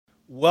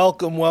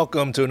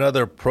Welcome to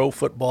another Pro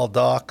Football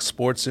Doc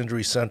Sports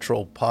Injury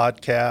Central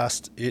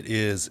podcast. It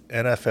is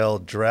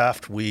NFL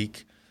Draft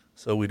Week,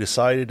 so we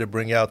decided to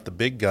bring out the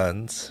big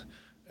guns.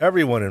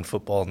 Everyone in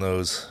football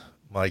knows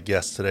my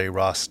guest today,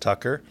 Ross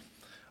Tucker.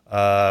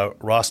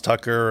 Ross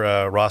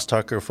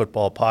Tucker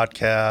Football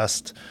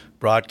Podcast,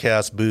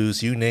 Broadcast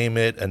Booze, you name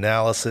it,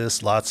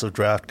 analysis, lots of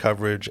draft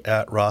coverage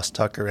at Ross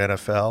Tucker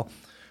NFL.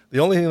 The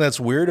only thing that's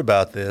weird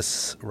about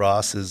this,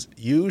 Ross, is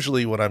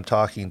usually when I'm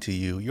talking to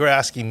you, you're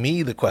asking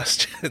me the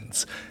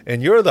questions,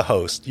 and you're the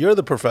host. You're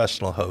the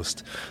professional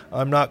host.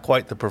 I'm not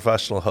quite the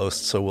professional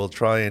host, so we'll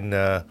try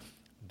and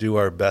do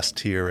our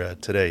best here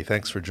today.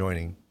 Thanks for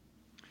joining.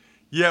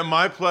 Yeah,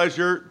 my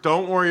pleasure.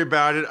 Don't worry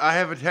about it. I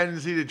have a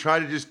tendency to try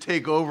to just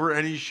take over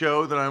any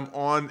show that I'm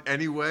on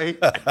anyway.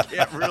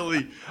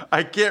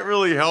 I can't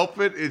really help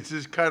it. It's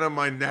just kind of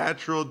my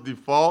natural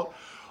default.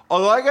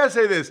 Although I gotta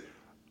say this.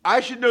 I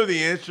should know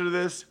the answer to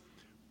this,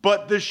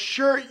 but the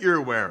shirt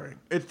you're wearing,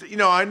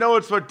 I know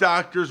it's what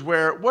doctors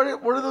wear. What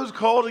are those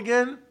called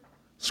again?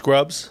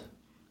 Scrubs.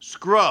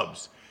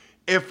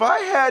 If I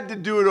had to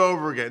do it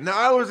over again, now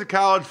I was a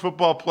college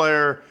football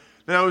player,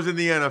 then I was in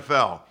the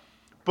NFL.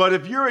 But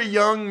if you're a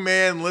young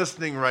man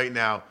listening right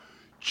now,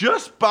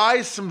 just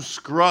buy some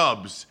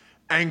scrubs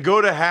and go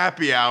to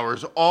happy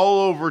hours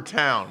all over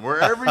town,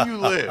 wherever you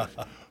live.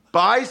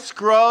 Buy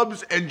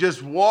scrubs and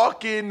just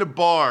walk into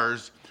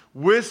bars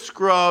with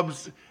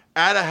scrubs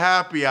at a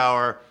happy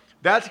hour.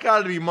 That's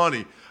got to be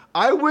money.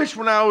 I wish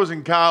when I was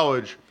in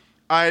college,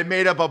 I had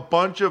made up a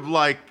bunch of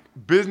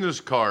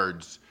business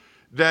cards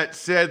that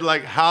said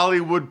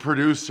Hollywood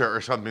producer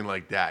or something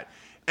like that,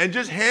 and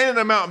just handed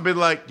them out and been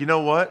like, you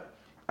know what?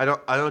 I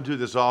don't do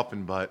this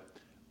often, but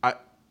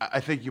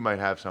I think you might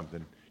have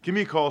something. Give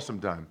me a call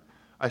sometime.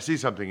 I see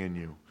something in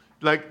you.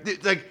 Why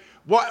did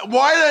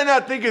I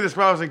not think of this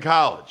when I was in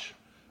college?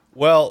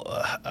 Well,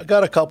 I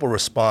got a couple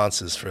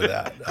responses for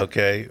that,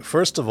 okay?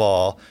 First of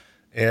all,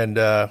 and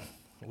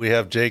we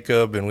have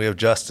Jacob and we have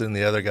Justin,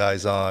 the other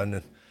guys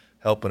on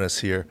helping us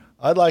here.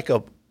 I'd like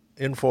a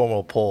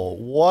informal poll.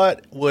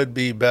 What would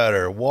be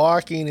better,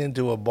 walking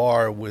into a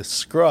bar with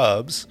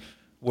scrubs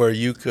where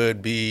you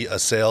could be a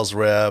sales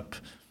rep,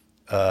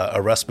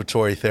 a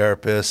respiratory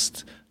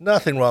therapist,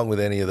 nothing wrong with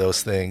any of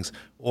those things,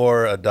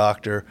 or a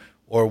doctor,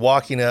 or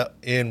walking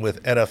in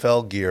with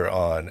NFL gear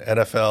on,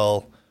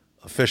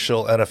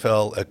 official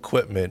NFL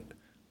equipment,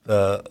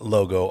 the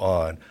logo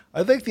on?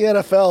 I think the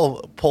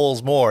NFL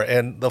pulls more.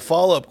 And the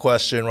follow-up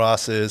question,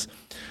 Ross, is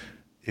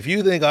if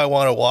you think I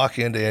want to walk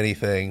into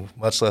anything,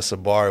 much less a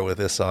bar with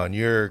this on,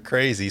 you're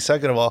crazy.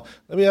 Second of all,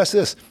 let me ask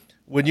this.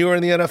 When you were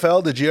in the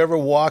NFL, did you ever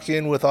walk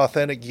in with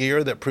authentic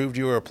gear that proved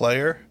you were a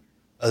player?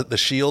 The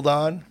shield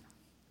on?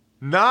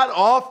 Not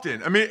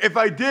often. I mean, if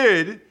I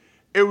did,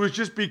 it was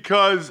just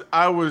because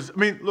I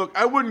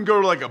wouldn't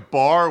go to a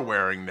bar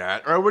wearing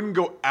that, or I wouldn't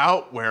go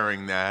out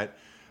wearing that.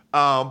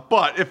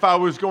 But if I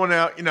was going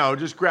out,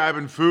 just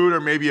grabbing food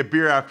or maybe a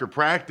beer after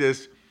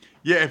practice,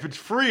 yeah, if it's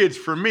free, it's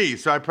for me.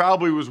 So I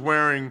probably was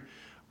wearing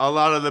a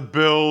lot of the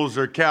Bills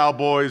or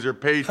Cowboys or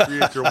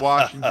Patriots or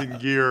Washington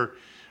gear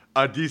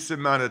a decent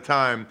amount of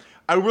time.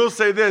 I will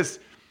say this,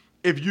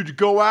 if you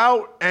go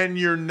out and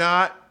you're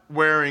not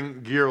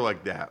wearing gear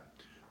like that,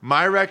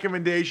 my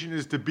recommendation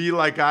is to be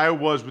like I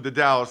was with the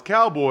Dallas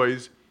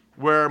Cowboys,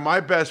 where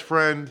my best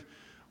friend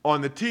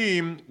on the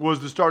team was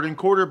the starting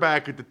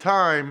quarterback at the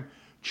time,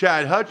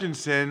 Chad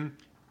Hutchinson,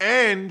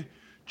 and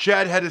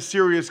Chad had a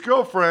serious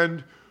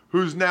girlfriend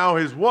who's now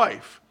his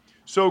wife.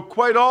 So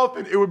quite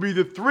often it would be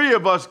the three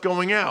of us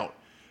going out.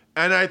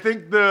 And I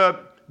think the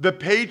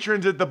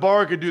patrons at the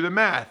bar could do the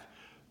math.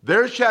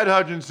 There's Chad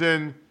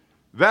Hutchinson,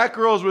 that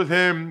girl's with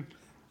him,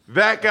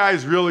 that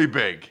guy's really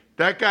big.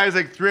 That guy's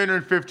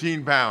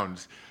 315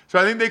 pounds. So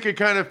I think they could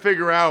kind of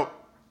figure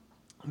out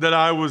that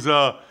I was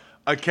a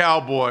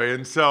cowboy.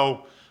 And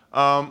so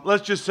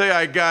let's just say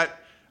I got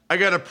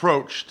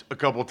approached a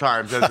couple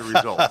times as a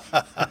result.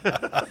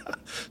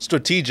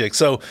 Strategic.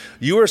 So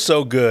you were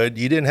so good,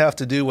 you didn't have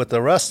to do what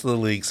the rest of the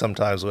league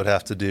sometimes would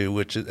have to do,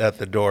 which is at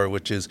the door,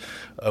 which is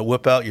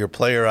whip out your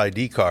player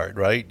ID card,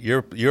 right?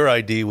 Your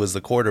ID was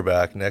the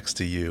quarterback next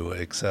to you,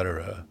 et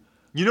cetera.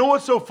 You know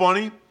what's so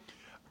funny?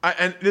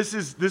 And this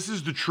is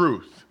the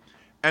truth,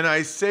 and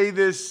I say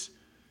this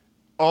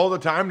all the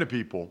time to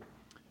people.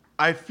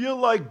 I feel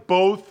like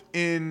both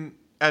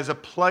as a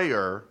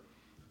player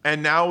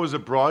and now as a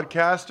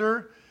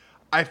broadcaster,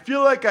 I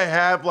feel like I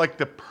have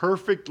the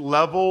perfect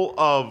level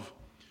of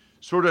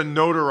sort of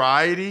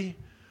notoriety,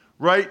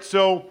 right?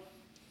 So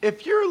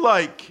if you're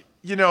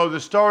the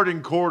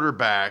starting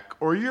quarterback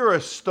or you're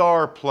a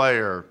star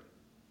player,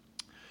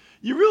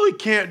 you really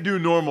can't do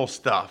normal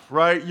stuff,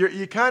 right?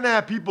 You kind of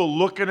have people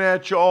looking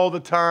at you all the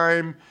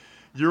time.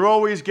 You're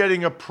always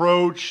getting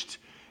approached.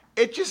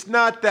 It's just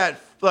not that,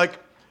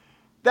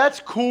 that's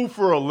cool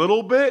for a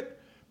little bit,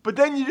 but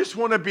then you just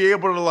want to be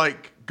able to,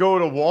 go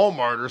to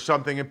Walmart or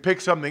something and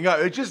pick something up.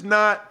 It's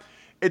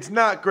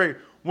not great.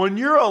 When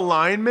you're a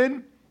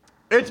lineman,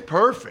 it's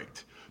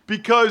perfect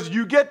because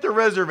you get the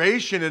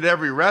reservation at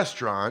every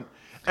restaurant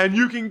and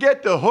you can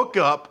get the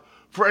hookup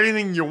for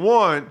anything you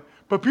want,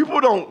 but people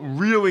don't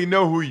really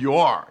know who you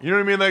are. You know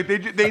what I mean?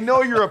 Like they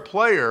know you're a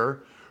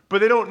player,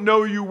 but they don't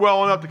know you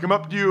well enough to come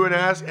up to you and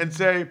ask and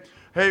say,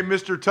 "Hey,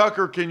 Mr.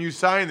 Tucker, can you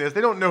sign this?"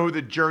 They don't know who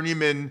the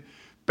journeyman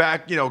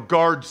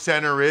guard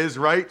center is,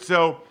 right?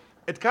 So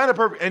it's kind of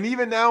perfect. And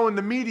even now in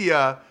the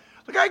media,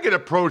 like I get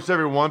approached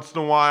every once in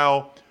a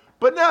while,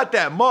 but not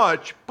that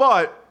much.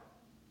 But,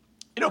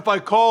 if I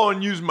call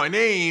and use my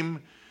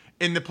name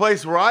in the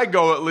place where I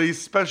go, at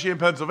least, especially in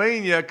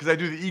Pennsylvania, because I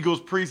do the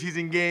Eagles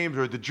preseason games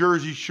or at the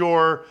Jersey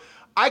Shore,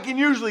 I can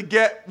usually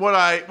get what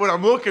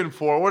I'm looking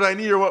for, what I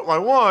need or what I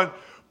want,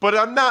 but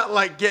I'm not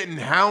like getting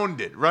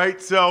hounded,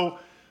 right? So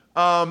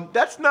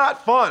that's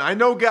not fun. I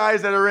know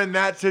guys that are in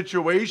that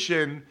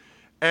situation,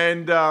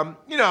 and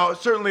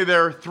certainly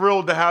they're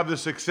thrilled to have the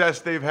success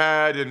they've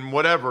had and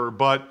whatever,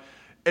 but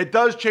it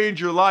does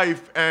change your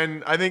life,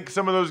 and I think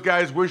some of those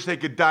guys wish they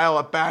could dial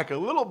it back a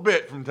little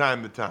bit from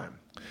time to time.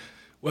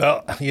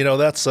 Well,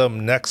 that's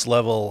some next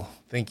level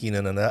thinking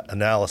and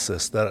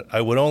analysis that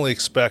I would only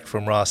expect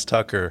from Ross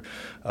Tucker.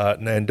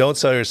 And don't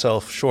sell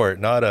yourself short.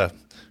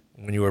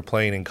 When you were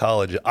playing in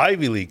college,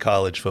 Ivy League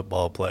college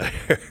football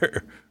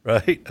player,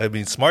 right? I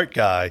mean, smart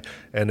guy,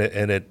 and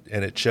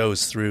it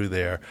shows through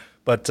there.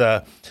 But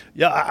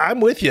I'm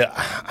with you.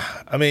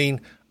 I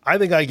mean, I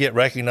think I get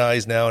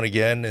recognized now and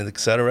again, and et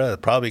cetera,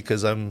 probably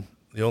because I'm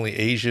the only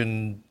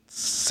Asian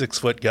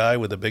 6-foot guy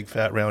with a big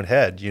fat round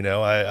head.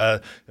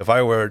 If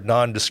I were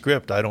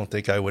nondescript, I don't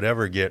think I would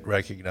ever get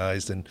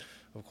recognized. And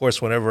of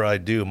course, whenever I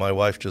do, my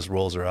wife just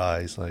rolls her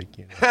eyes,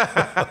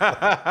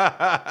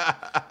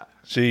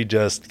 She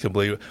just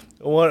completely.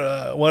 One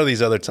of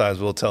these other times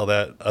we'll tell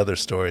that other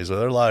stories. But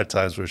there are a lot of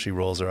times where she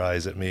rolls her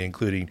eyes at me,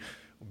 including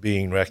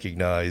being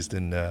recognized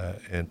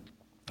and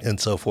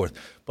so forth.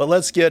 But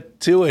let's get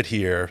to it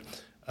here.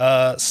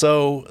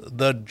 So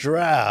the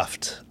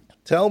draft.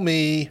 Tell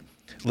me,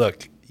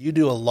 look. You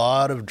do a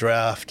lot of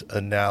draft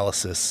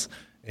analysis,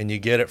 and you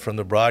get it from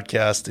the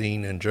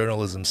broadcasting and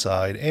journalism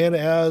side, and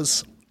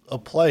as a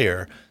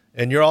player.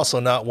 And you're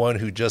also not one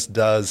who just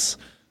does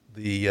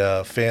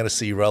the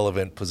fantasy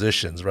relevant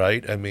positions,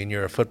 right? I mean,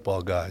 you're a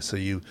football guy, so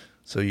you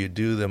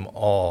do them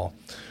all.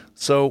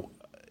 So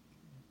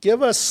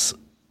give us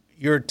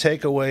your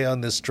takeaway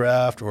on this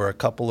draft, or a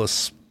couple of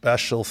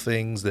special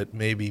things that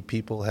maybe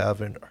people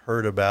haven't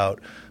heard about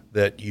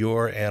that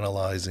you're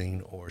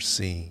analyzing or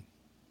seeing.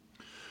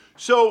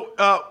 So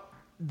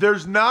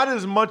there's not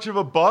as much of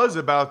a buzz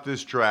about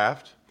this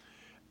draft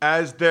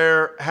as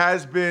there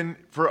has been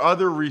for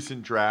other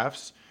recent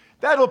drafts.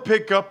 That'll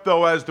pick up,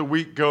 though, as the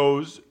week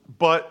goes.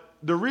 But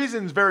the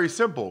reason's very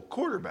simple.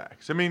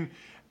 Quarterbacks. I mean,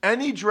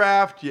 any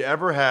draft you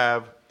ever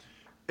have,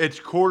 it's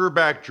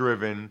quarterback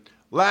driven.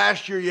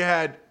 Last year you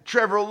had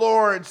Trevor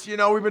Lawrence. We've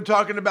been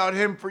talking about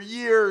him for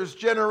years.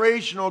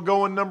 Generational,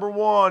 going number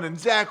one. And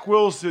Zach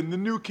Wilson, the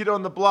new kid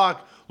on the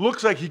block.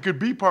 Looks like he could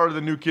be part of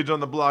the new kids on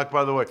the block,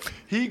 by the way.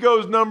 He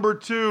goes number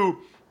 2.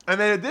 And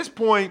then at this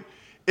point,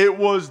 it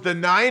was the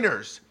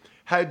Niners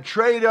had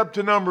traded up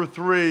to number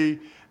 3.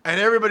 And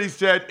everybody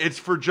said, it's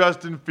for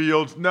Justin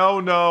Fields.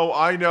 No,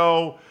 I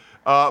know.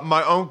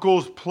 My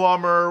uncle's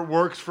plumber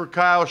works for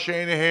Kyle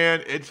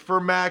Shanahan. It's for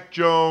Mac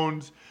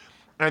Jones.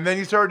 And then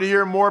you started to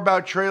hear more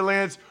about Trey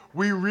Lance.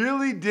 We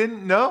really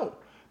didn't know.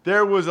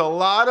 There was a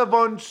lot of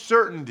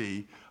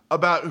uncertainty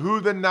about who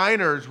the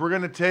Niners were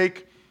going to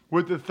take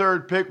with the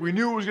 3rd pick. We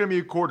knew it was going to be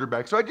a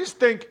quarterback. So I just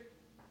think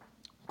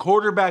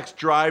quarterbacks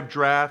drive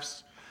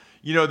drafts.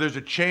 There's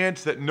a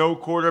chance that no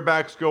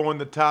quarterbacks go in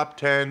the top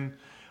 10.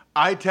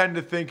 I tend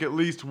to think at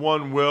least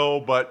one will.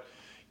 But,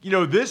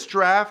 this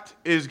draft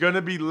is going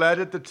to be led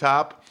at the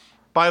top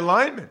by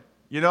linemen,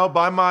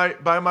 by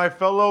my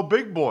fellow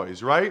big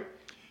boys, right?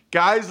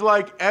 Guys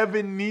like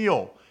Evan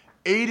Neal,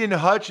 Aiden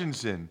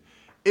Hutchinson,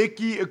 Ike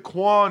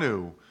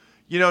Ekwonu.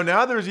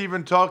 Now there's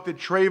even talk that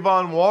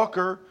Trayvon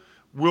Walker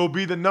will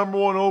be the number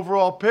 1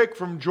 overall pick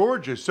from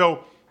Georgia.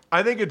 So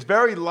I think it's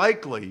very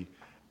likely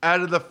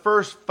out of the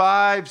first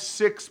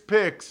 5-6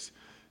 picks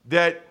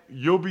that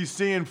you'll be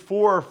seeing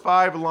 4 or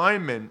 5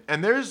 linemen.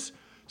 And there's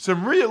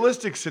some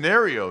realistic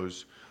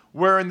scenarios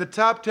where in the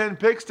top 10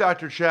 picks,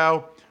 Dr.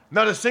 Chow,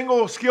 not a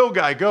single skill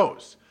guy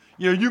goes.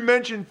 You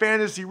mentioned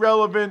fantasy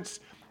relevance.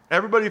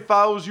 Everybody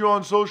follows you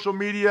on social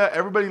media.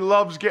 Everybody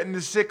loves getting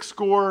the 6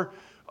 score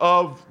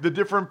of the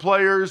different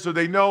players so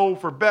they know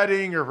for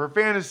betting or for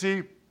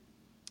fantasy.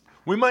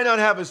 We might not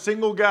have a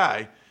single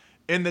guy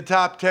in the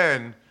top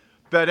 10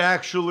 that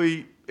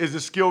actually is a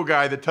skill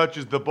guy that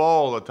touches the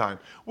ball all the time,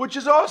 which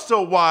is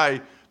also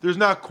why there's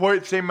not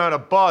quite the same amount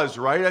of buzz,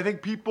 right? I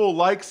think people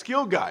like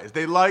skill guys.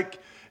 They like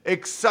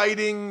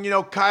exciting,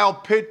 Kyle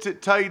Pitts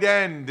at tight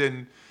end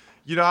and,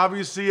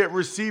 obviously at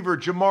receiver,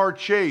 Jamar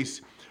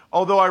Chase.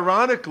 Although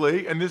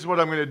ironically, and this is what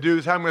I'm going to do,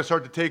 this is how I'm going to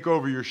start to take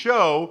over your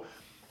show,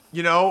 a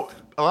lot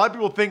of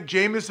people think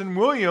Jameson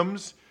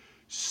Williams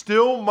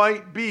still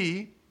might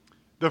be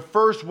the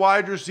first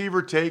wide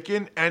receiver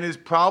taken and is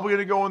probably going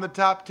to go in the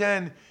top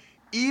 10,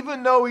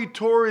 even though he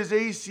tore his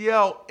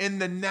ACL in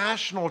the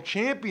national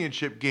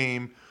championship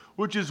game,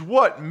 which is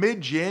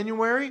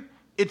mid-January?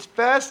 It's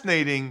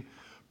fascinating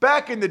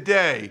back in the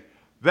day,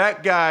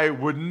 that guy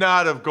would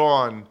not have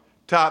gone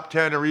top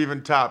 10 or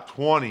even top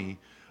 20.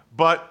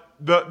 But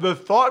the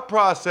thought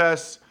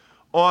process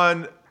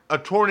on a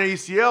torn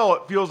ACL,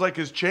 it feels like,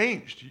 has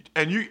changed.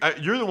 And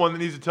you're the one that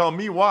needs to tell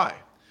me why.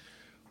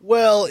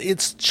 Well,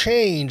 it's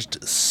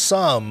changed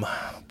some,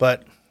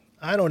 but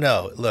I don't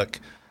know. Look,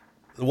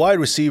 the wide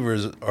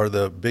receivers are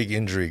the big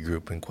injury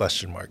group and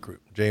question mark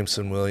group.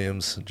 Jameson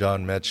Williams,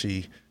 John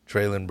Mechie,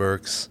 Treylon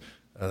Burks,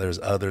 there's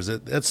others.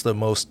 That's the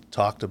most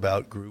talked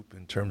about group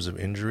in terms of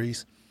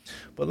injuries.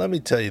 But let me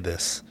tell you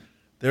this.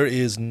 There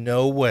is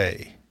no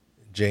way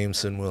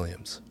Jameson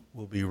Williams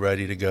will be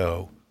ready to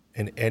go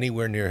and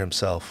anywhere near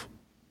himself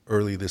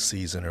early this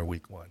season or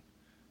week 1.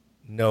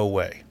 No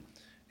way.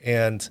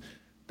 And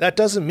that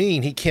doesn't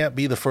mean he can't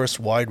be the first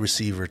wide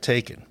receiver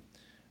taken.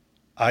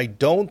 I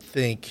don't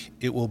think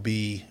it will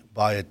be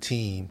by a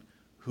team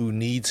who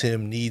needs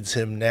him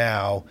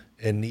now,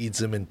 and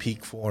needs him in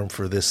peak form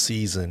for this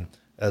season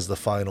as the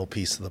final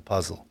piece of the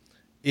puzzle.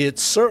 It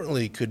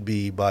certainly could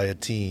be by a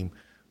team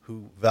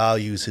who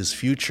values his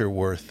future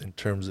worth in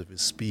terms of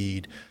his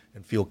speed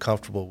and feel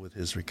comfortable with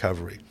his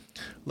recovery.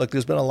 Look,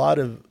 there's been a lot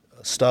of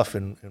stuff,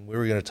 and we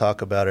were going to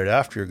talk about it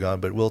after you're gone,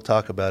 but we'll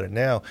talk about it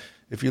now.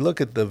 If you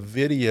look at the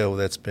video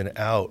that's been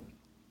out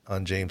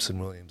on Jameson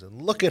Williams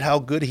and look at how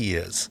good he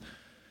is,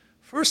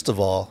 first of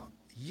all,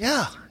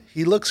 yeah,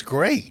 he looks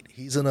great.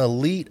 He's an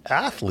elite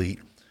athlete,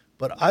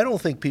 but I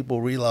don't think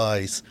people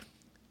realize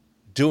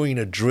doing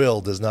a drill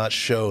does not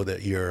show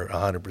that you're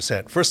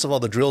 100%. First of all,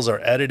 the drills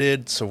are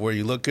edited, so where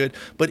you look good.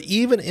 But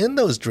even in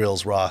those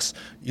drills, Ross,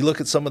 you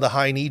look at some of the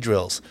high knee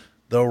drills,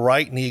 the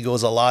right knee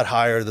goes a lot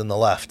higher than the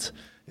left.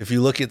 If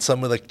you look at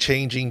some of the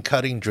changing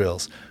cutting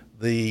drills,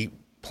 the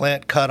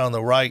plant cut on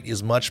the right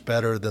is much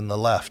better than the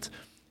left.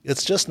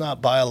 It's just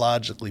not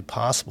biologically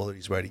possible that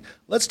he's ready.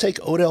 Let's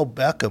take Odell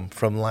Beckham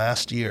from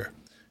last year.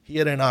 He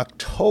had an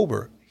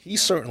October,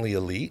 he's certainly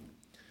elite,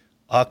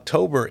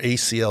 October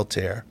ACL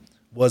tear.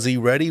 Was he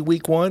ready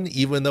week 1,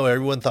 even though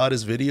everyone thought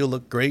his video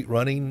looked great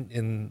running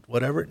and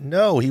whatever?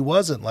 No, he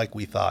wasn't like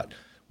we thought.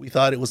 We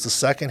thought it was the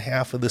second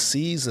half of the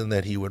season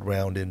that he would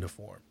round into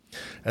form.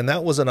 And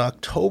that was an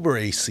October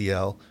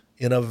ACL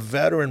in a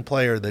veteran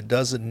player that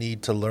doesn't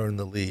need to learn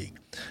the league.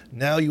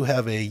 Now you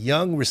have a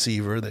young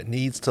receiver that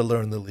needs to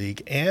learn the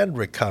league and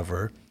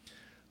recover.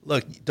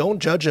 Look, don't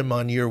judge him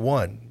on year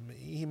 1.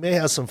 He may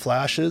have some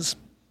flashes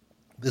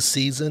this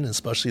season,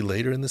 especially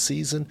later in the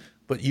season,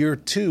 but year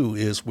 2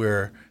 is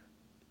where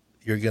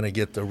you're going to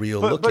get the real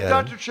look at him.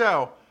 But Dr.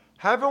 Chow,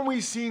 haven't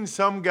we seen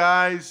some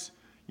guys,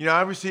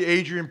 obviously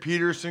Adrian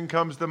Peterson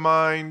comes to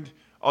mind,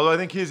 although I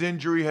think his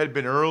injury had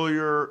been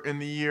earlier in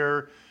the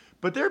year.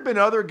 But there have been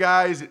other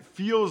guys, it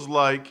feels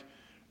like,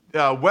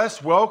 Wes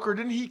Welker,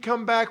 didn't he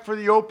come back for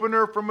the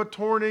opener from a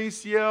torn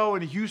ACL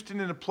in Houston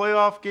in a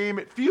playoff game?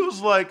 It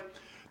feels like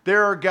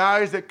there are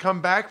guys that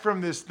come back from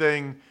this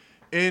thing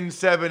in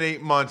 7-8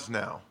 months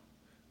now.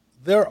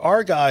 There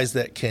are guys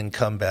that can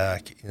come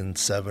back in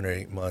 7 or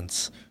 8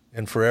 months.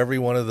 And for every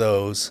one of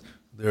those,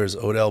 there's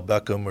Odell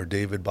Beckham or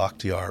David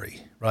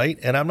Bakhtiari, right?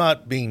 And I'm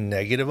not being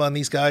negative on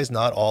these guys.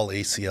 Not all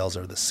ACLs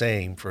are the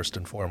same, first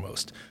and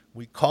foremost.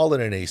 We call it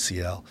an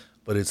ACL,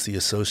 but it's the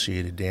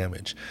associated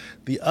damage.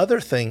 The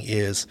other thing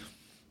is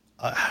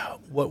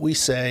what we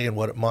say and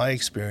what my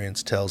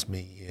experience tells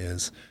me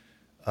is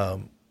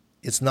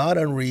it's not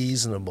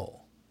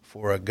unreasonable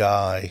for a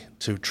guy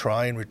to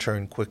try and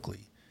return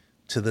quickly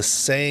to the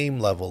same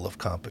level of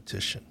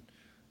competition.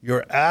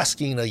 You're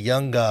asking a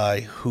young guy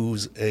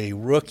who's a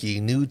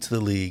rookie, new to the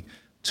league,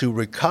 to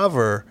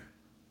recover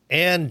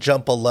and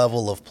jump a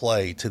level of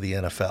play to the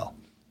NFL.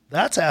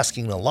 That's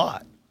asking a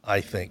lot,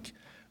 I think.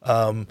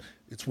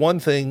 It's one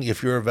thing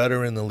if you're a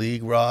veteran in the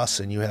league,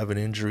 Ross, and you have an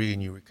injury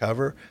and you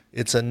recover.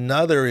 It's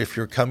another if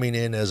you're coming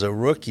in as a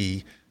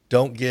rookie,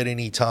 don't get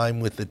any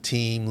time with the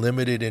team,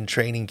 limited in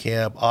training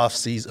camp,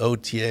 off-season,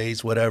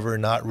 OTAs, whatever,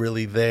 not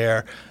really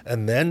there,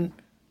 and then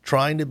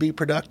trying to be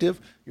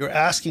productive. You're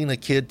asking a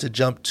kid to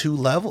jump 2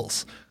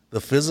 levels, the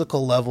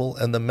physical level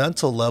and the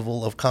mental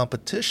level of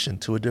competition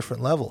to a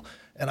different level.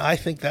 And I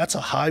think that's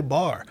a high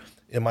bar.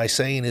 Am I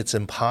saying it's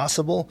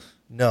impossible?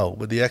 No,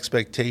 but the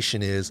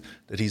expectation is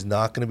that he's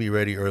not going to be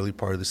ready early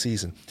part of the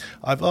season.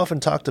 I've often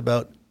talked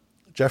about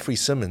Jeffrey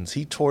Simmons.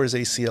 He tore his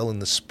ACL in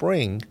the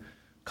spring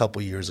a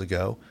couple years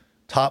ago,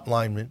 top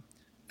lineman,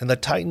 and the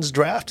Titans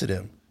drafted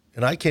him.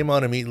 And I came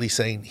on immediately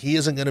saying he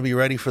isn't going to be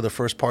ready for the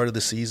first part of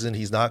the season.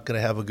 He's not going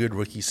to have a good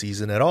rookie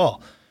season at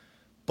all.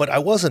 But I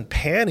wasn't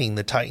panning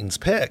the Titans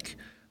pick.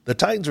 The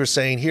Titans were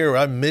saying, here,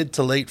 I'm mid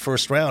to late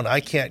first round. I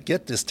can't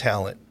get this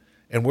talent.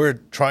 And we're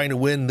trying to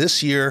win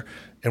this year,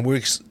 and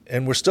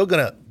we're still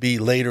going to be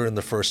later in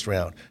the first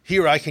round.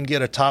 Here, I can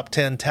get a top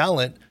 10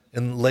 talent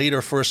in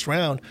later first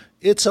round.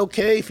 It's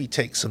okay if he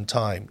takes some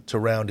time to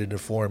round into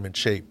form and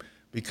shape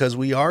because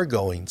we are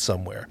going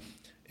somewhere.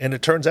 And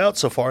it turns out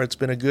so far it's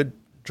been a good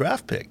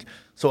draft pick.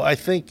 So I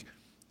think,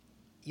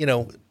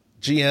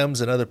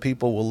 GMs and other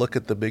people will look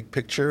at the big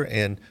picture,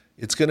 and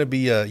it's going to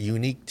be a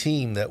unique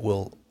team that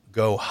will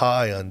go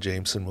high on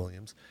Jameson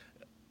Williams,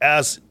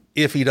 as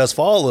if he does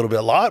fall a little bit,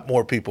 a lot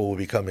more people will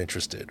become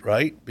interested,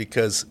 right?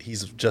 Because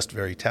he's just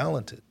very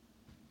talented.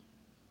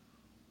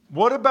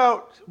 What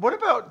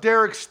about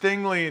Derek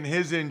Stingley and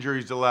his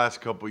injuries the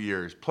last couple of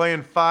years?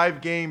 Playing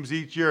 5 games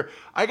each year.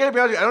 I got to be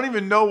honest, I don't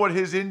even know what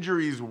his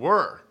injuries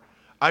were.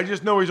 I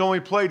just know he's only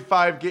played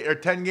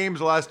 10 games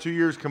the last 2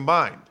 years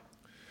combined.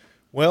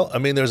 Well, I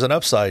mean, there's an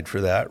upside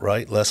for that,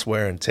 right? Less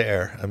wear and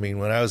tear. I mean,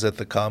 when I was at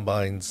the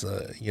combines,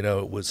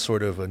 it was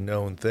sort of a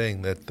known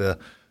thing that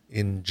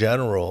in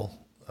general,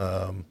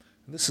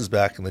 this is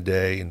back in the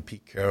day, and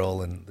Pete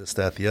Carroll and this,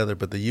 that, the other,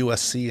 but the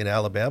USC and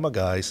Alabama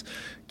guys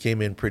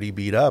came in pretty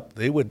beat up.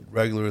 They would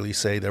regularly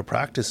say their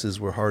practices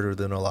were harder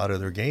than a lot of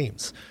their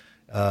games.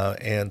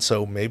 And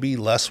so maybe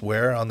less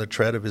wear on the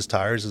tread of his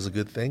tires is a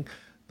good thing.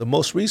 The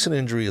most recent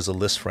injury is a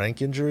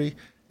Lisfranc injury,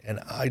 and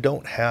I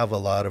don't have a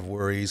lot of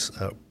worries.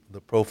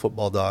 The Pro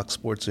Football Doc,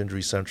 Sports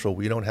Injury Central,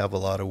 we don't have a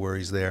lot of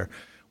worries there.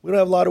 We don't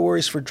have a lot of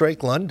worries for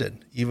Drake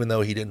London, even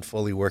though he didn't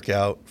fully work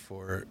out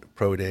for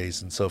pro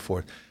days and so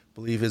forth.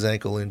 Believe his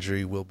ankle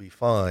injury will be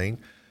fine.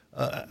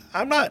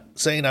 I'm not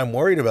saying I'm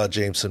worried about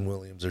Jameson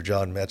Williams or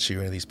John Mechie or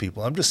any of these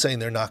people. I'm just saying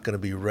they're not going to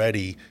be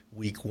ready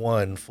week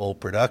 1 full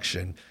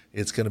production.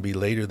 It's going to be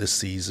later this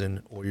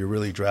season, or you're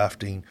really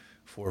drafting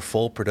for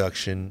full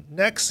production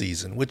next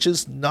season, which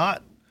is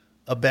not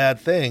a bad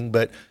thing.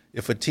 But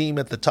if a team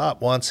at the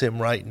top wants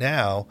him right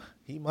now,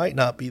 he might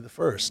not be the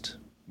first.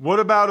 What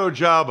about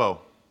Ojabo?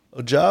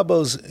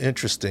 Ojabo's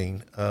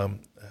interesting.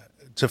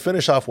 To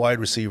finish off wide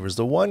receivers,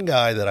 the one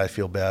guy that I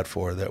feel bad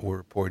for that we're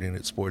reporting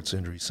at Sports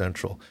Injury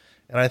Central,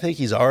 and I think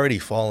he's already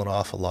fallen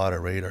off a lot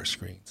of radar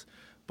screens,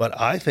 but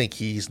I think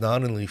he's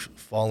not only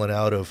fallen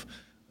out of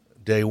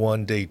day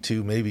 1, day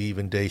 2, maybe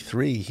even day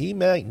 3, he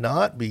might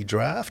not be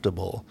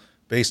draftable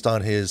based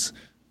on his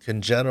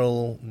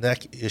congenital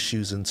neck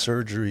issues and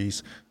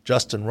surgeries.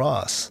 Justin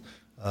Ross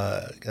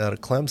out of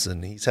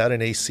Clemson, he's had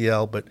an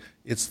ACL, but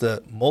it's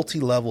the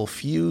multi-level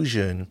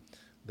fusion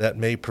that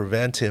may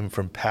prevent him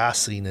from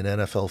passing an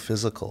NFL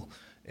physical.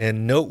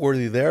 And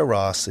noteworthy there,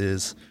 Ross,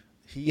 is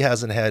he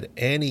hasn't had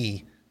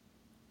any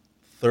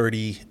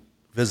 30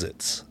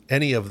 visits,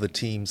 any of the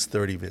team's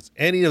 30 visits.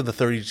 Any of the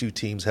 32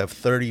 teams have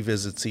 30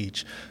 visits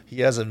each.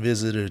 He hasn't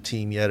visited a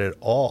team yet at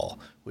all,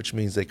 which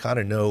means they kind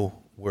of know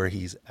where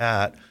he's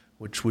at,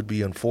 which would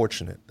be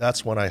unfortunate.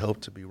 That's one I hope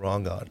to be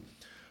wrong on.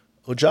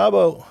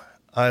 Ojabo,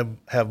 I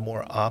have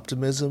more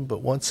optimism,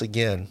 but once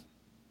again,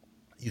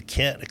 you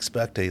can't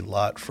expect a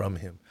lot from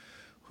him.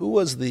 Who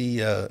was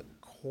the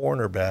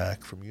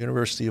cornerback from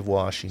University of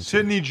Washington?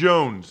 Sidney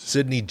Jones.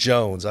 Sidney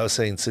Jones. I was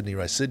saying Sidney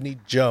Rice. Sidney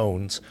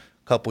Jones,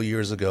 a couple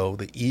years ago,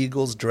 the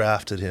Eagles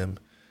drafted him,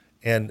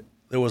 and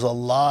there was a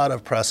lot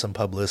of press and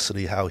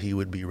publicity how he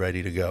would be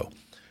ready to go.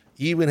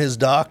 Even his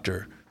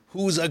doctor,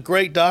 who's a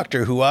great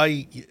doctor, who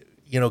I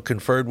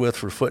conferred with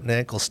for foot and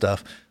ankle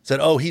stuff, said,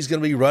 he's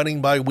going to be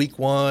running by week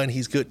 1.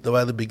 He's good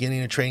by the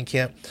beginning of training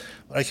camp.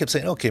 But I kept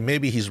saying, okay,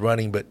 maybe he's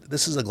running, but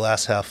this is a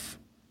glass half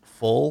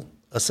full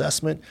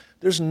assessment.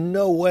 There's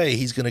no way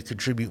he's going to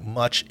contribute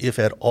much, if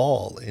at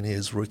all, in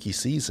his rookie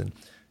season.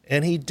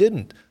 And he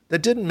didn't.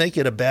 That didn't make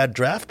it a bad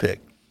draft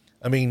pick.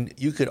 I mean,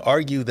 you could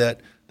argue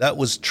that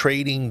was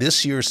trading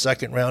this year's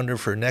second rounder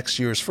for next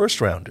year's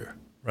first rounder,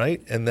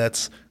 right? And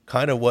that's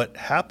kind of what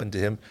happened to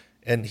him.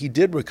 And he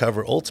did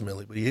recover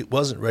ultimately, but he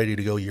wasn't ready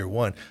to go year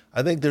 1.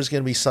 I think there's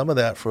going to be some of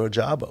that for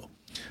Ojabo.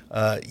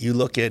 You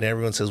look at it and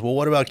everyone says, well,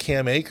 what about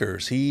Cam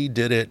Akers? He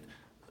did it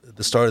at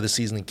the start of the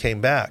season and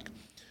came back.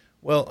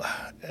 Well,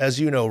 as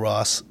you know,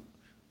 Ross,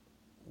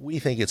 we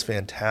think it's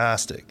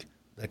fantastic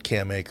that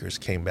Cam Akers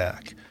came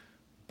back.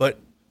 But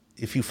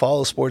if you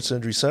follow Sports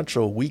Injury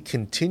Central, we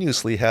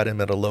continuously had him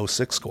at a low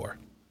 6 score,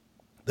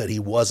 that he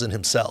wasn't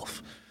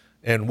himself.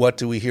 And what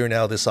do we hear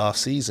now this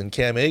offseason?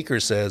 Cam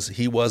Akers says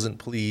he wasn't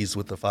pleased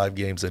with the 5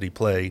 games that he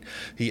played.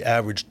 He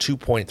averaged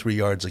 2.3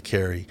 yards a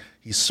carry.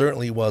 He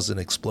certainly wasn't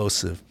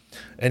explosive.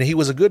 And he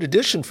was a good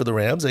addition for the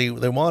Rams. They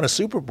won a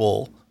Super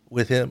Bowl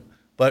with him.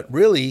 But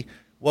really,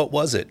 what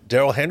was it?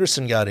 Darrell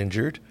Henderson got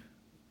injured.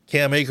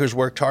 Cam Akers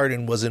worked hard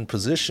and was in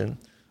position.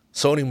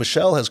 Sony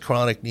Michel has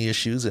chronic knee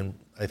issues and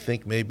I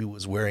think maybe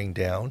was wearing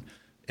down.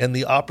 And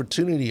the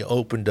opportunity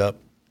opened up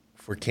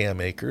for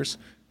Cam Akers.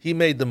 He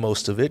made the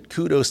most of it.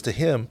 Kudos to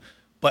him.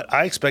 But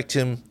I expect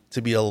him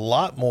to be a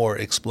lot more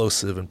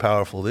explosive and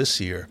powerful this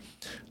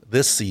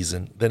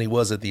season, than he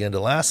was at the end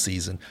of last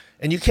season.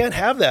 And you can't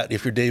have that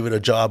if you're David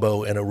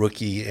Ojabo and a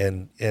rookie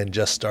and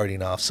just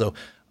starting off. So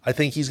I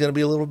think he's going to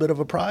be a little bit of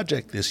a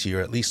project this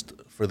year, at least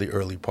for the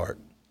early part.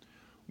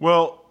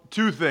 Well,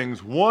 2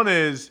 things. One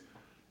is,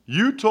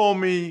 you told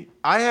me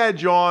I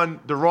had you on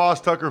the Ross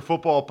Tucker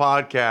Football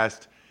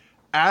Podcast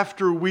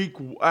after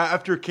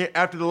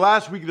the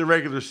last week of the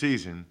regular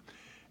season,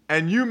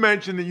 and you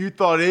mentioned that you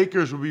thought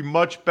Akers would be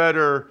much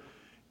better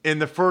in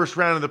the first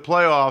round of the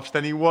playoffs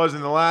than he was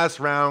in the last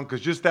round because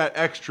just that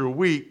extra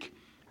week.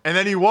 And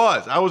then he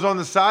was. I was on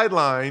the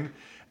sideline,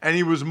 and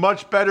he was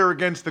much better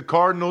against the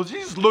Cardinals. He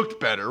just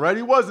looked better, right?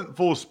 He wasn't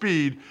full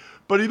speed,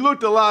 but he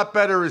looked a lot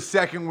better his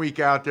second week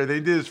out there than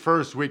he did his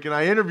first week. And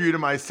I interviewed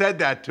him. I said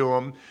that to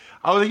him.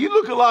 I was like, you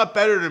look a lot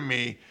better to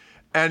me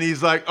And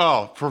he's like,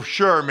 oh, for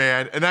sure,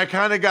 man. And I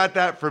kind of got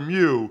that from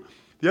you.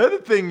 The other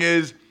thing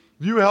is,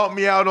 you helped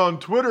me out on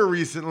Twitter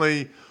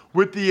recently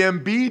with the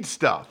Embiid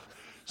stuff.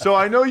 So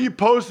I know you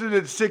posted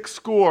at 6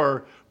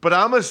 Score, but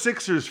I'm a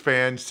Sixers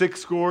fan. 6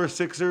 Score,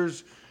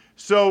 Sixers.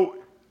 So,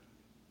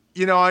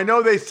 I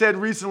know they said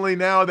recently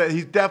now that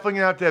he's definitely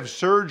going to have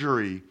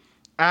surgery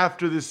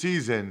after the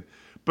season.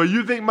 But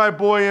you think my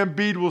boy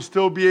Embiid will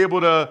still be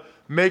able to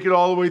make it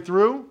all the way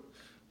through?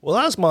 Well,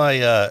 that was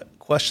my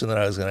question that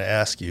I was going to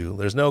ask you.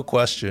 There's no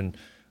question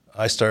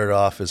I started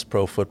off as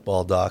pro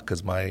football doc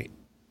because my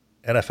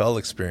NFL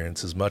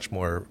experience is much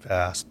more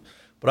vast.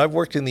 But I've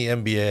worked in the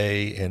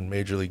NBA and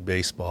Major League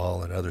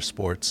Baseball and other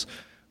sports.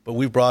 But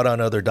we've brought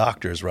on other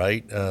doctors,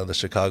 right? The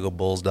Chicago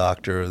Bulls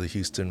doctor, the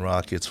Houston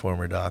Rockets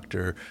former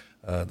doctor,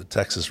 the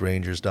Texas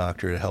Rangers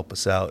doctor to help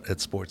us out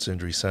at Sports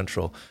Injury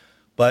Central.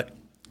 But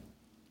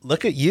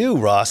look at you,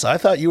 Ross. I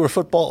thought you were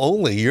football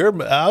only.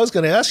 I was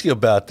going to ask you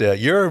about that.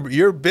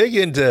 You're big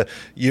into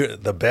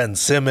the Ben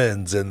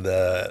Simmons and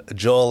the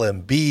Joel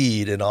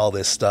Embiid and all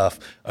this stuff.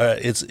 I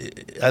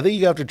think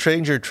you have to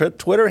change your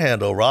Twitter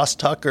handle, Ross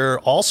Tucker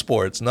All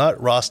Sports, not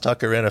Ross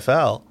Tucker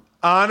NFL.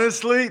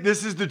 Honestly,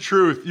 this is the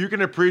truth. You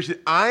can appreciate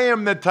it. I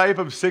am the type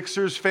of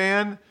Sixers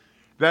fan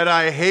that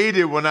I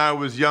hated when I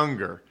was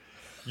younger.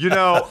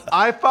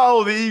 I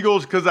follow the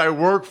Eagles because I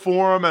work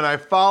for them and I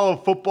follow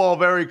football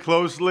very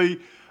closely.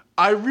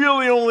 I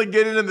really only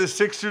get into the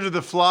Sixers or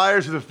the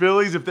Flyers or the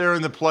Phillies if they're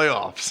in the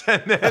playoffs.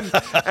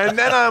 And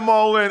then I'm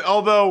all in.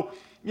 Although,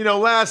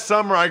 last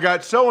summer I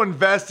got so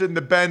invested in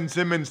the Ben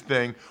Simmons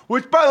thing,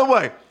 which, by the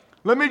way,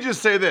 let me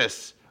just say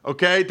this,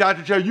 okay?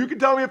 Dr. Chow, you can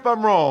tell me if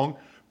I'm wrong,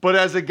 but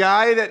as a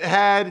guy that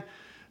had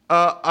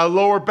a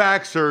lower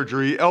back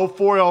surgery, L4,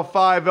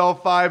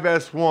 L5,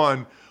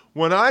 L5S1,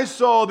 when I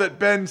saw that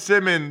Ben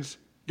Simmons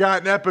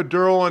got an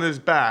epidural in his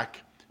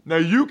back, now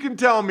you can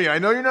tell me, I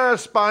know you're not a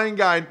spine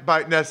guy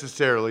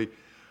necessarily,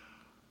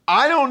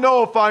 I don't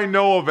know if I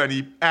know of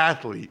any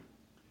athlete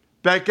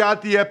that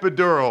got the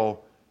epidural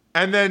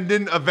and then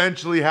didn't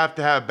eventually have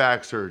to have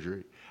back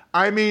surgery.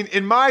 I mean,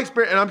 in my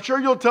experience, and I'm sure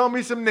you'll tell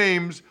me some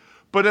names,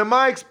 but in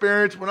my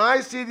experience, when I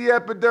see the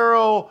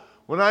epidural,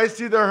 when I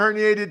see the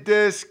herniated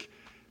disc,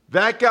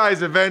 that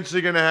guy's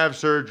eventually going to have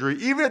surgery.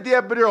 Even if the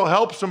epidural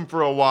helps him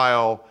for a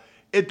while,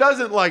 it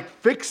doesn't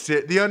fix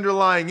it, the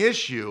underlying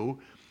issue.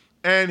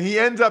 And he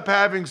ends up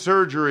having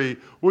surgery,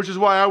 which is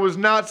why I was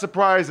not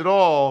surprised at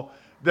all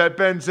that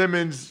Ben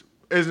Simmons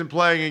isn't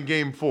playing in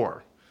Game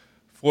 4.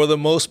 For the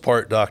most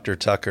part, Dr.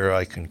 Tucker,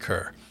 I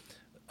concur.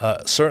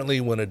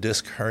 Certainly when a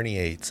disc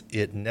herniates,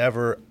 it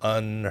never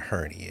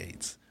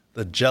unherniates.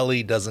 The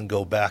jelly doesn't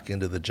go back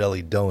into the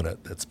jelly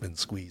donut that's been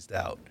squeezed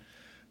out.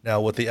 Now,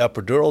 what the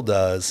epidural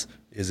does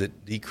is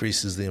it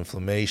decreases the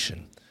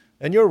inflammation.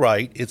 And you're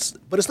right,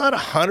 but it's not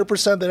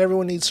 100% that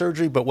everyone needs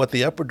surgery, but what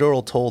the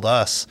epidural told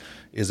us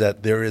is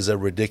that there is a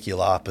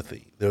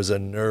radiculopathy. There's a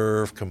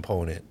nerve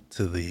component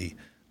to the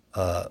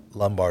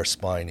lumbar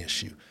spine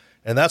issue.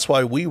 And that's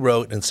why we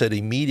wrote and said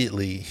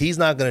immediately, he's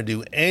not going to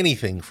do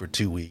anything for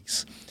 2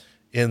 weeks.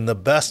 In the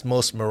best,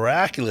 most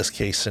miraculous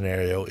case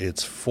scenario,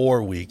 it's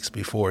 4 weeks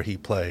before he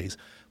plays.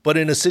 But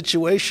in a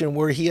situation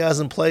where he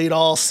hasn't played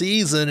all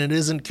season and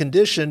isn't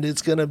conditioned,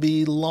 it's going to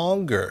be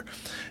longer.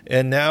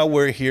 And now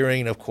we're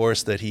hearing, of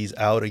course, that he's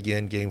out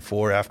again Game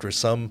 4 after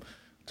some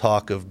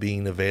talk of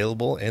being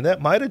available. And that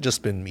might have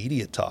just been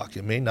media talk.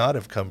 It may not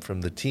have come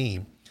from the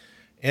team.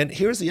 And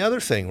here's the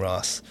other thing,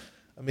 Ross.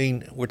 I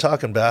mean, we're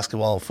talking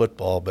basketball and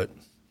football, but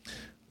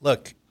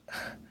look,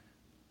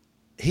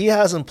 he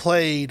hasn't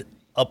played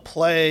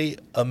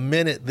a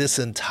minute this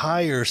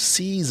entire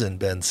season,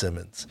 Ben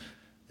Simmons.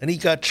 And he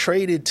got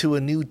traded to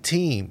a new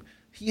team.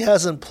 He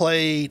hasn't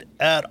played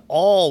at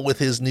all with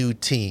his new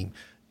team.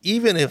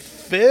 Even if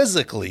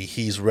physically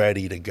he's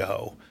ready to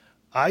go,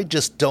 I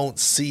just don't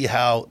see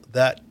how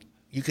that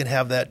you can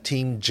have that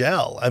team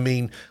gel. I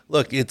mean,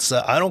 look, it's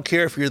I don't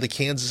care if you're the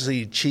Kansas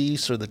City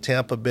Chiefs or the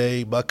Tampa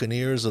Bay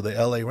Buccaneers or the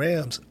LA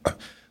Rams.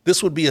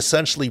 This would be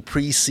essentially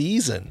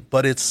preseason,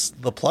 but it's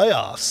the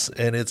playoffs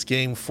and it's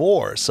Game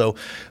 4. So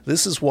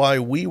this is why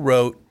we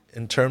wrote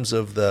in terms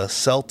of the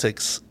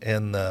Celtics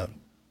and the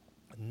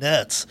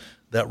Nets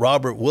that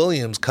Robert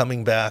Williams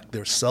coming back,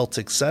 their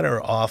Celtics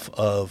center, off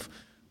of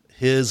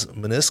his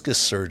meniscus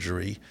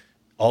surgery,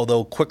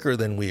 although quicker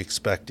than we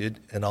expected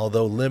and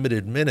although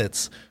limited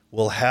minutes,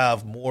 will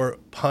have more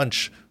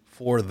punch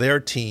for their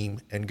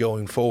team and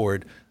going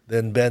forward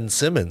than Ben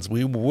Simmons.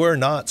 We were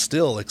not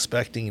still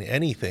expecting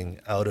anything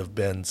out of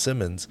Ben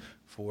Simmons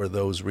for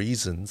those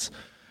reasons.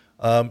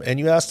 And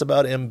you asked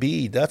about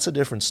Embiid. That's a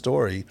different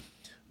story.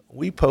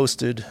 We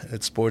posted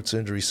at Sports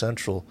Injury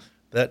Central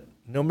that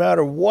no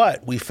matter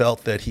what, we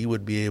felt that he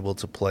would be able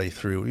to play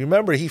through.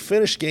 Remember, he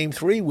finished Game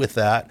 3 with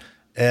that,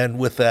 and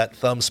with that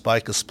thumb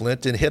spica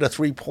splint, and hit a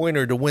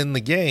three-pointer to win the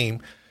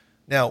game.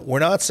 Now, we're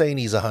not saying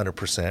he's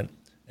 100%.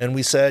 And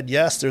we said,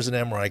 yes, there's an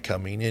MRI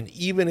coming. And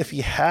even if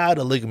he had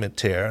a ligament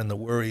tear, and the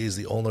worry is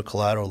the ulnar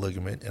collateral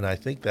ligament, and I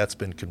think that's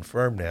been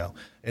confirmed now,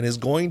 and is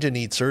going to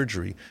need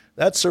surgery,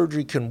 that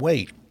surgery can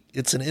wait.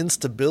 it's an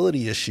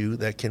instability issue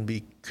that can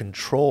be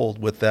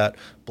controlled with that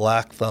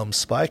black thumb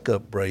spike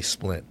up brace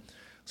splint.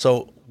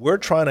 So we're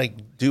trying to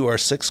do our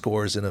six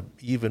scores in an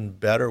even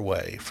better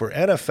way. For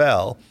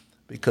NFL,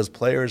 because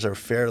players are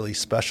fairly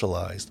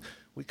specialized,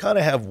 we kind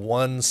of have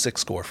one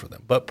six score for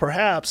them. But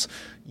perhaps,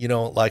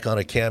 like on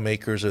a Cam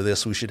Akers or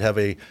this, we should have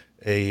a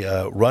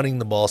running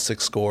the ball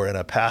six score and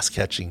a pass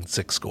catching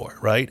six score,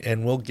 right?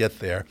 And we'll get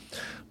there.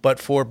 But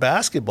for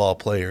basketball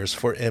players,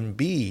 for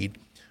Embiid,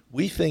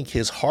 we think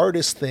his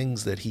hardest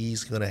things that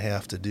he's going to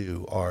have to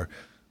do are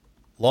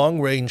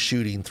long-range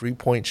shooting,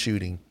 three-point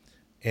shooting,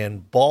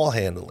 and ball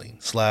handling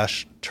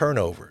 /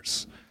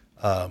 turnovers.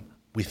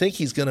 We think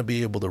he's going to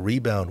be able to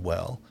rebound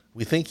well.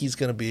 We think he's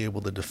going to be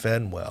able to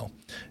defend well.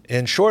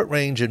 And short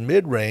range and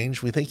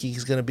mid-range, we think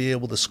he's going to be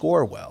able to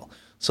score well.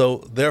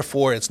 So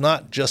therefore, it's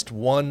not just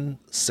one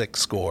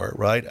six score,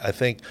 right? I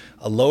think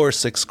a lower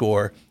six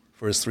score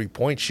for his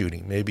three-point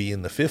shooting, maybe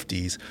in the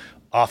 50s,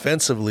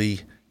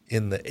 offensively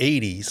in the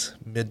 80s,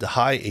 mid to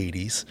high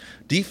 80s,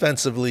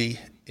 defensively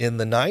in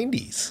the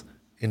 90s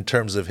in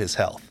terms of his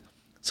health.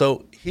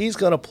 So he's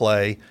going to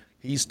play.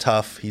 He's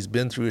tough. He's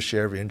been through a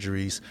share of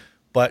injuries,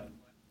 but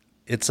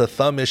it's a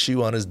thumb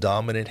issue on his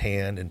dominant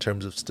hand in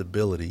terms of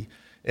stability.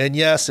 And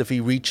yes, if he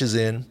reaches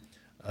in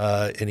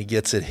and he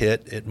gets it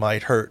hit, it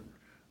might hurt.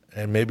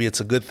 And maybe it's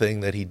a good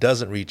thing that he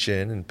doesn't reach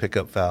in and pick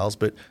up fouls,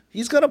 but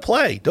he's going to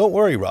play. Don't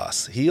worry,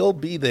 Ross. He'll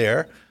be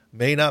there.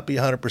 May not be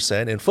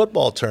 100%. In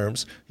football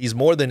terms, he's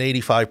more than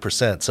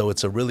 85%, so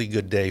it's a really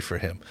good day for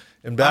him.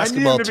 In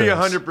basketball terms, I need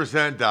him to be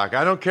 100%, Doc.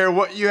 I don't care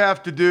what you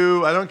have to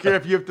do. I don't care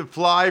if you have to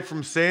fly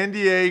from San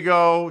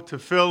Diego to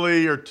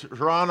Philly or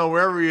Toronto,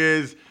 wherever he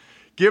is.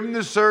 Give him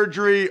the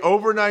surgery,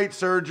 overnight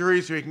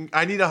surgery, so he can.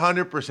 I need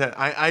 100%.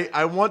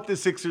 I want the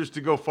Sixers to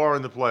go far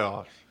in the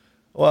playoffs.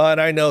 Well,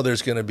 and I know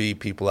there's going to be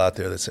people out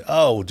there that say,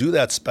 oh, do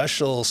that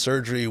special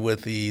surgery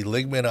with the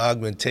ligament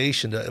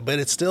augmentation, but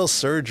it's still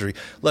surgery.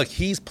 Look,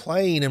 he's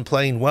playing and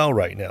playing well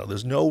right now.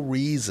 There's no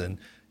reason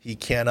he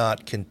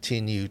cannot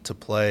continue to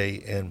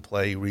play and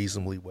play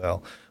reasonably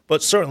well,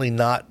 but certainly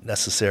not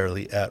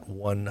necessarily at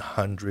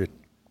 100%.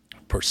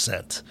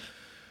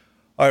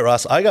 All right,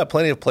 Ross, I got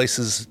plenty of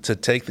places to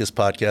take this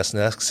podcast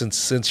next.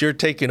 Since you're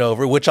taking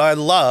over, which I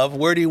love,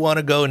 where do you want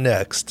to go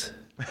next?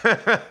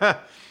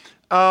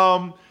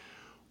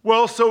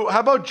 Well, so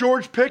how about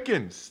George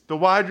Pickens, the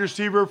wide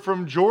receiver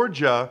from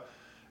Georgia?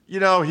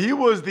 He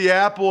was the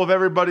apple of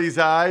everybody's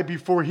eye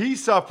before he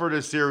suffered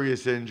a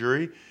serious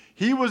injury.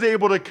 He was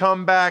able to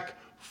come back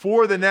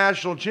for the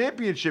national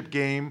championship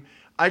game.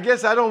 I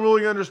guess I don't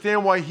really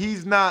understand why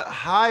he's not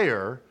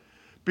higher,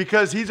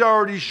 because he's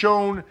already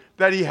shown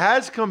that he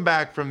has come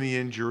back from the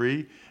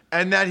injury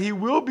and that he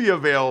will be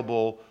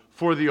available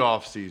for the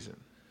offseason.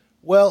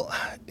 Well,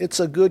 it's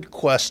a good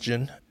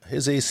question.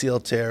 His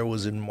ACL tear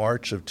was in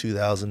March of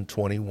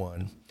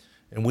 2021.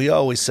 And we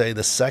always say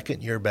the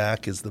second year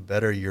back is the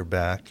better year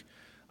back.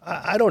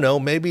 I don't know.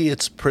 Maybe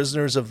it's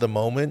prisoners of the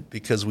moment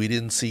because we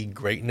didn't see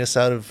greatness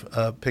out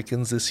of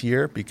Pickens this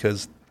year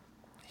because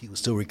he was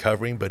still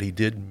recovering, but he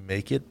did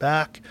make it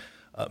back.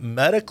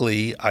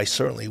 Medically, I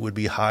certainly would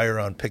be higher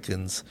on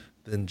Pickens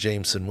than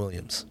Jameson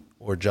Williams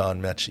or John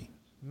Mechie.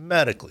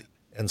 Medically,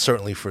 and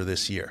certainly for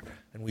this year.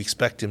 And we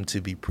expect him to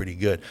be pretty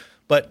good.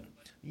 But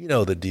you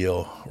know the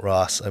deal,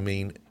 Ross. I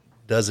mean,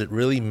 does it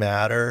really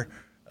matter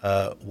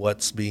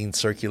what's being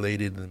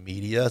circulated in the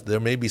media? There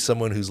may be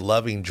someone who's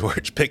loving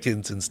George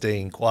Pickens and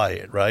staying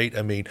quiet, right?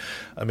 I mean,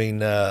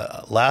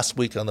 last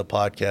week on the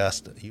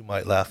podcast, you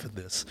might laugh at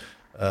this.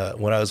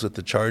 When I was with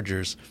the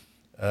Chargers,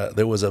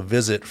 there was a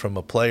visit from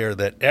a player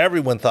that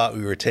everyone thought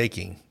we were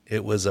taking.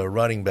 It was a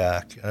running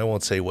back. I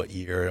won't say what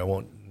year. I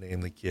won't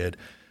name the kid.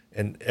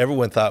 And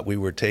everyone thought we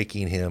were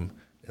taking him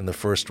in the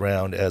first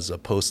round as a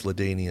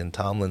post-LaDainian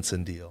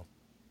Tomlinson deal.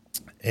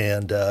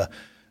 And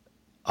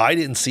I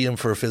didn't see him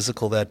for a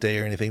physical that day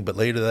or anything, but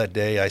later that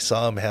day I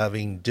saw him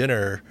having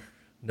dinner,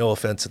 no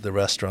offense at the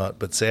restaurant,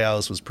 but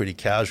Seau's was pretty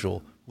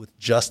casual with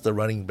just the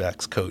running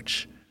backs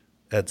coach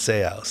at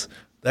Seau's.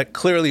 That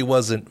clearly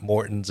wasn't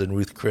Morton's and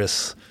Ruth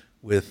Chris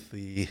with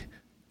the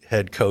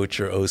head coach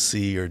or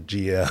OC or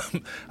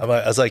GM. I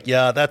was like,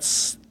 yeah,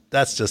 that's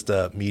just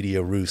a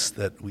media ruse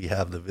that we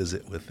have the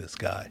visit with this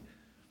guy.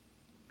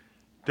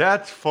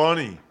 That's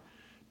funny.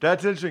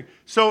 That's interesting.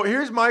 So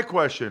here's my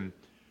question.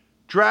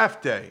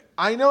 Draft day.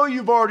 I know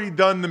you've already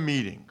done the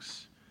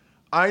meetings.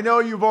 I know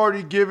you've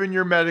already given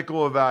your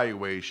medical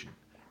evaluation.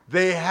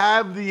 They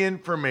have the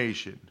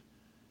information.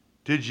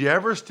 Did you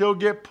ever still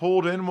get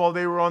pulled in while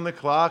they were on the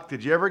clock?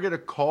 Did you ever get a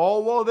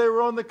call while they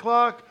were on the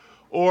clock?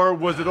 Or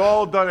was it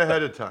all done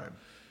ahead of time?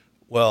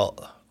 Well,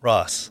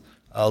 Ross,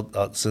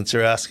 I'll since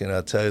you're asking,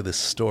 I'll tell you this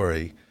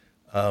story.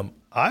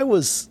 I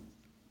was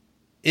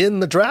in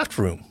the draft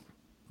room,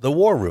 the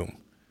war room.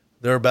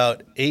 There are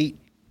about 8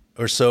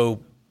 or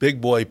so big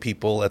boy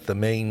people at the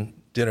main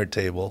dinner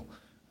table,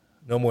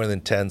 no more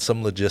than 10,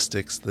 some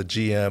logistics, the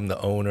GM,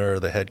 the owner,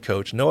 the head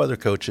coach, no other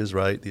coaches,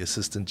 right? The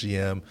assistant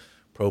GM,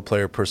 pro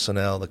player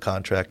personnel, the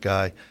contract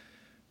guy.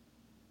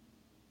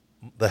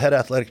 The head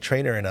athletic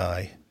trainer and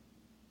I,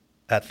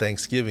 at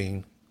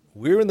Thanksgiving,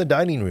 we were in the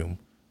dining room,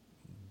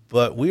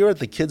 but we were at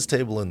the kids'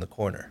 table in the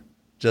corner,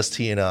 just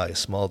he and I, a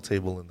small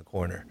table in the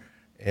corner.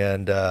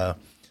 And,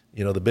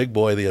 the big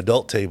boy, the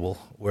adult table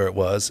where it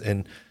was.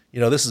 And,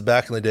 this is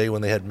back in the day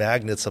when they had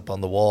magnets up on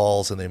the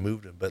walls and they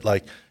moved them. But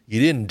like, you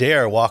didn't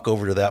dare walk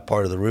over to that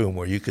part of the room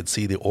where you could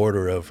see the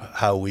order of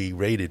how we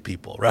rated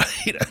people, right?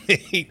 I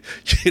mean,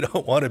 you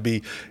don't want to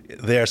be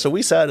there. So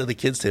we sat at the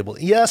kids' table.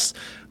 Yes,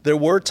 there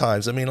were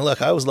times. I mean,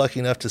 look, I was lucky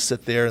enough to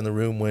sit there in the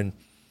room when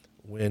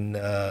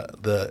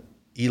the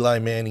Eli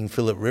Manning,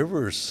 Phillip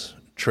Rivers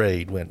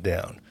trade went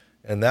down.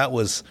 And that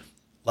was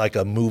like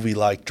a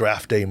movie-like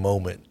draft day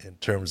moment in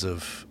terms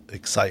of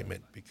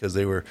excitement, because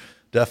they were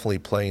definitely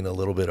playing a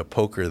little bit of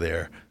poker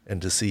there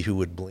and to see who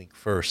would blink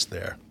first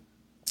there.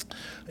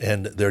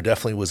 And there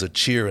definitely was a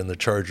cheer in the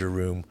Charger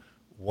room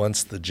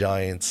once the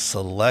Giants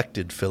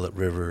selected Phillip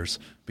Rivers,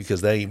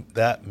 because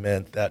that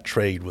meant that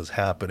trade was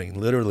happening.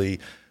 Literally,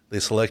 they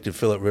selected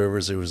Phillip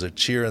Rivers. There was a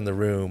cheer in the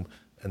room,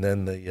 and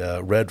then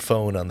the red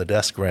phone on the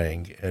desk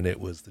rang, and it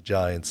was the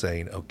Giants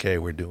saying, okay,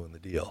 we're doing the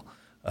deal,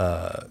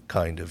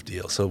 kind of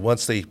deal. So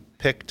once they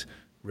picked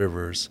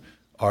Rivers,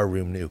 our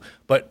room knew.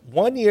 But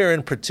one year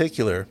in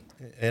particular,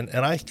 and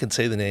I can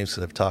say the names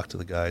because I've talked to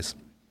the guys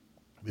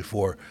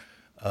before,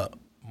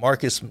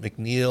 Marcus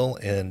McNeil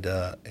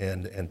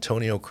and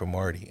Antonio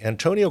Cromartie.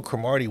 Antonio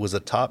Cromartie was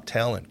a top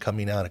talent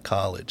coming out of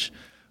college,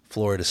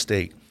 Florida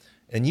State.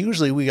 And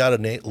usually we got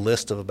a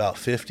list of about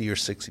 50 or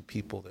 60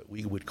 people that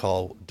we would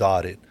call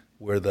dotted,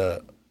 where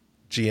the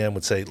GM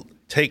would say,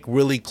 take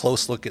really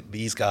close look at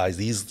these guys.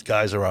 These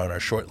guys are on our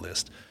short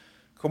list.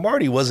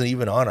 Cromartie wasn't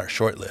even on our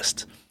short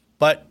list.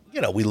 But,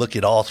 we look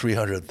at all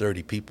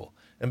 330 people.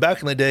 And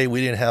back in the day,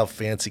 we didn't have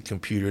fancy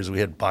computers. We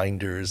had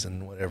binders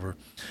and whatever.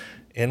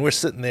 And we're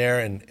sitting there,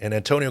 and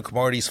Antonio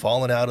Cromartie's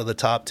falling out of the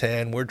top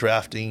 10. We're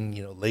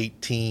drafting,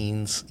 late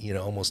teens,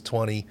 almost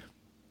 20.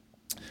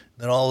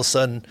 Then all of a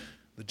sudden,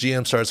 the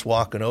GM starts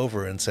walking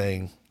over and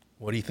saying,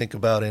 what do you think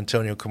about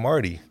Antonio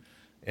Cromartie?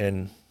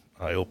 And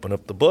I open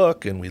up the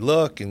book, and we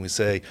look, and we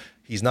say,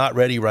 he's not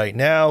ready right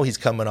now. He's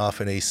coming off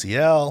an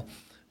ACL.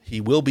 He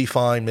will be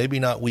fine, maybe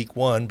not week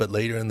 1, but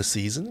later in the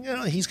season.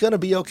 He's going to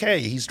be okay.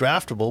 He's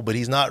draftable, but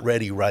he's not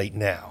ready right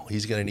now.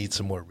 He's going to need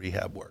some more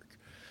rehab work.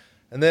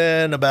 And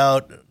then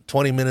about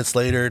 20 minutes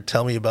later,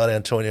 tell me about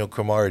Antonio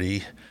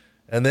Cromartie.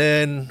 And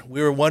then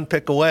we were one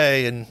pick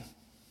away, and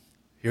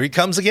here he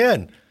comes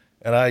again.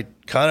 And I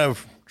kind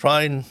of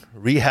try and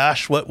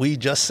rehash what we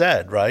just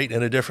said, right,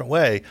 in a different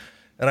way.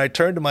 And I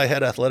turned to my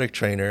head athletic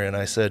trainer, and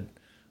I said,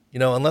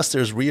 unless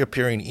there's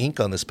reappearing ink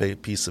on this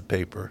piece of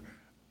paper,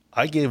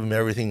 I gave him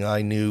everything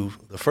I knew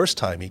the first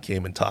time he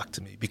came and talked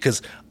to me,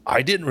 because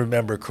I didn't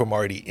remember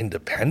Cromartie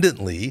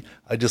independently.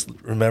 I just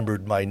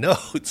remembered my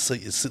notes. So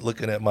you sit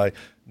looking at my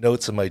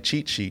notes and my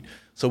cheat sheet.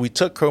 So we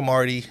took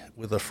Cromartie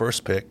with the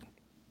first pick.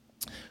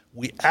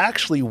 We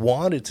actually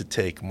wanted to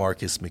take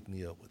Marcus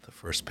McNeil with the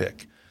first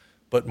pick,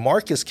 but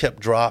Marcus kept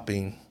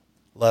dropping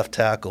left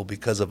tackle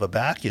because of a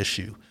back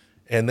issue.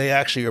 And they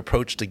actually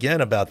approached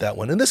again about that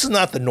one. And this is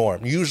not the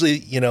norm. Usually,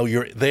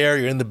 you're there,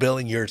 you're in the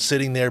building, you're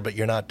sitting there, but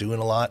you're not doing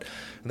a lot.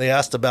 And they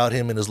asked about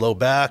him and his low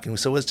back. And we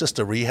said, well, it's just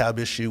a rehab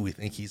issue. We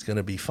think he's going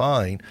to be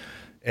fine.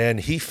 And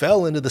he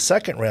fell into the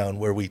second round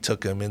where we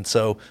took him. And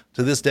so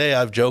to this day,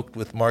 I've joked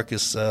with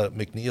Marcus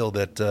McNeil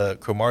that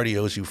Cromartie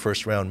owes you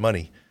first round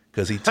money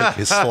because he took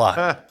his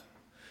slot.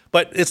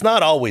 But it's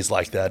not always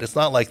like that. It's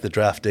not like the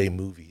draft day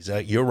movies.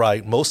 You're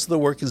right. Most of the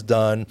work is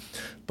done,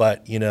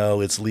 but,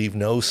 it's leave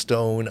no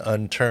stone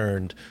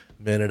unturned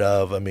minute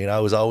of. I mean, I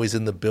was always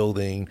in the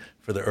building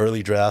for the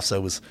early drafts. I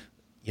was,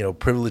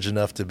 privileged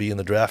enough to be in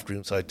the draft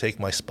room, so I'd take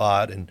my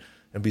spot. And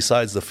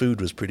besides, the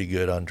food was pretty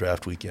good on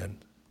draft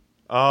weekend.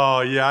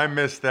 Oh, yeah, I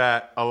missed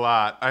that a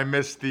lot. I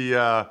missed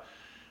the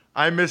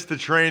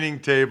training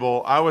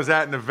table. I was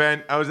at an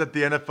event. I was at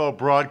the NFL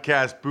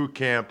Broadcast Boot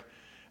Camp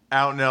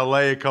out in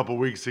LA a couple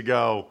weeks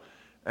ago,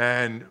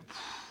 and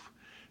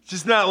it's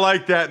just not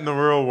like that in the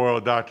real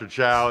world, Dr.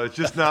 Chow. It's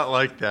just not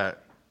like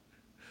that.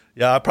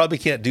 Yeah, I probably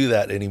can't do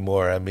that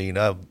anymore. I mean,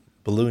 I'm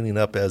ballooning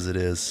up as it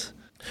is.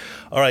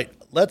 All right,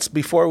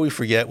 before we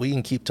forget, we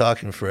can keep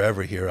talking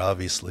forever here,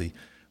 obviously.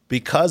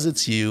 Because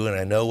it's you and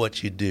I know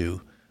what you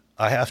do,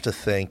 I have to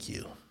thank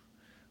you,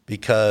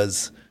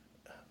 because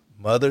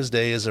Mother's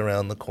Day is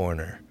around the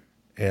corner,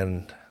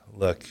 and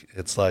look,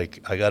 it's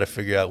like I got to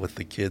figure out what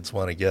the kids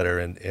want to get her,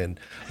 and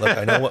look,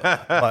 I know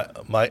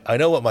what I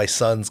know what my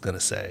son's going to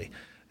say.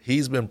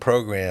 He's been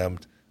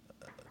programmed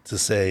to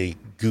say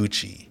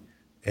Gucci,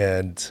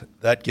 and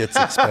that gets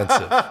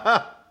expensive.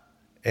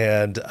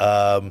 And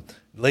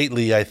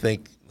lately, I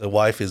think the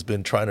wife has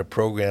been trying to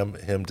program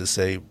him to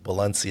say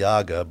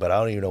Balenciaga, but I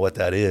don't even know what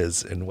that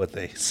is and what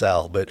they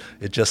sell, but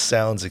it just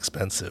sounds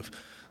expensive.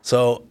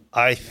 So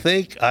I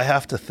think I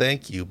have to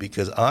thank you,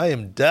 because I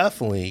am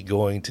definitely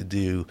going to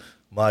do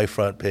my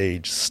front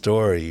page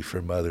story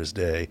for Mother's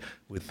Day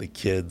with the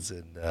kids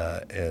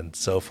and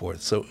so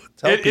forth. So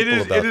tell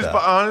people about that.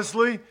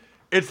 Honestly,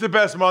 it's the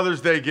best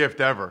Mother's Day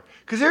gift ever.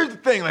 Because here's the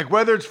thing, like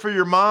whether it's for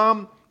your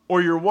mom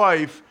or your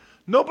wife,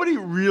 nobody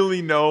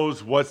really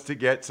knows what's to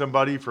get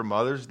somebody for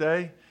Mother's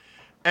Day.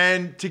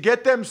 And to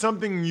get them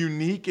something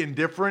unique and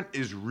different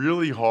is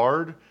really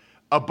hard.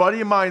 A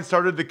buddy of mine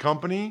started the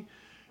company.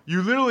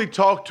 You literally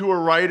talk to a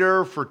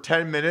writer for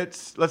 10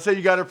 minutes. Let's say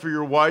you got it for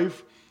your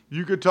wife.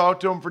 You could talk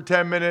to them for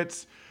 10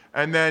 minutes,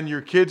 and then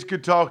your kids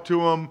could talk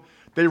to them.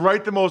 They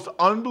write the most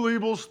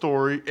unbelievable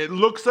story. It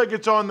looks like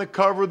it's on the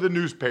cover of the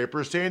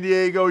newspaper, San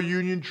Diego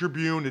Union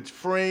Tribune. It's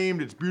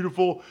framed. It's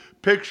beautiful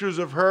pictures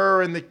of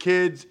her and the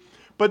kids.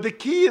 But the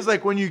key is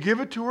like when you give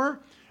it to her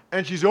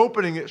and she's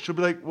opening it, she'll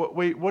be like,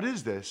 wait, what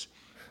is this?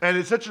 And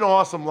it's such an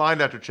awesome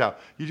line after chow.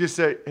 You just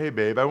say, hey,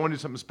 babe, I want to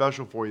do something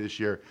special for you this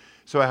year.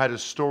 So I had a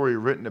story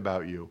written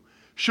about you.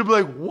 She'll be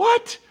like,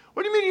 what?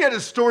 What do you mean you had a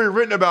story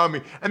written about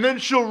me? And then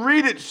she'll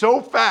read it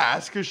so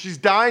fast because she's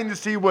dying to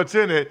see what's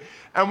in it.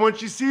 And when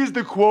she sees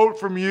the quote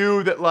from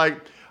you that like,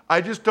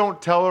 I just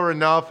don't tell her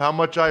enough how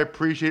much I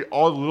appreciate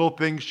all the little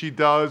things she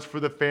does for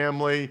the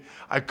family.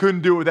 I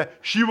couldn't do it with that.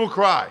 She will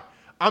cry.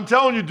 I'm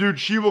telling you, dude,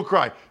 she will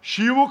cry.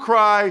 She will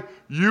cry.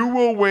 You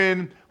will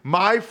win.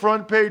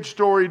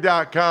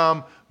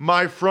 MyFrontPageStory.com.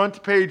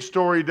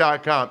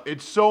 MyFrontPageStory.com.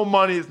 It's so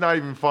money, it's not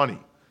even funny.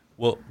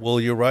 Well,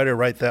 will your writer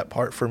write that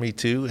part for me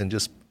too and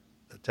just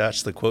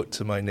attach the quote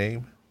to my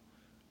name?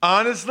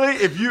 Honestly,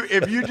 if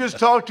you just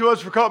talk to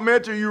us for a couple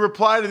minutes or you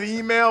reply to the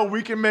email,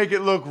 we can make it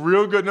look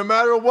real good no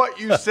matter what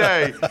you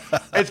say.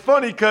 It's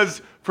funny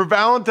because for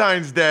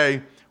Valentine's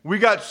Day, we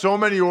got so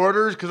many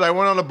orders because I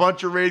went on a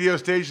bunch of radio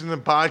stations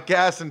and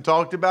podcasts and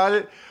talked about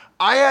it.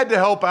 I had to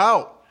help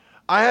out.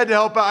 I had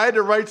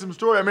to write some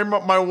story. I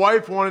remember my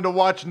wife wanted to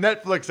watch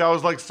Netflix. I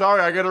was like,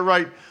 sorry, I got to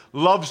write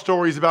love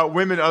stories about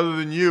women other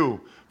than you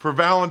for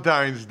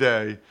Valentine's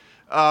Day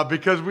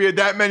because we had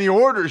that many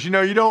orders. You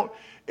know, you don't.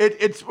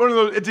 It's one of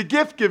those. It's a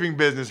gift giving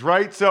business,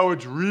 right? So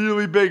it's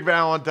really big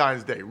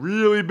Valentine's Day,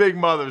 really big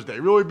Mother's Day,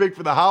 really big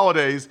for the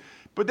holidays.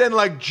 But then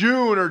like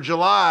June or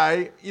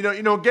July, you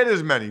don't get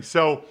as many.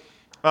 So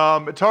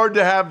it's hard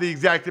to have the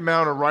exact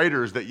amount of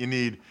writers that you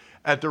need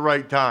at the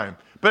right time.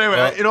 But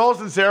anyway, in all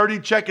sincerity,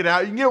 check it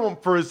out. You can get one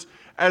for as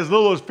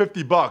little as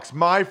 $50.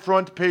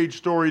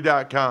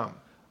 MyFrontPageStory.com.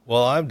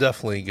 Well, I'm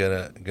definitely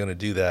gonna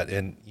do that.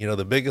 And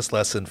the biggest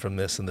lesson from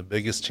this, and the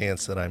biggest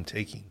chance that I'm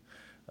taking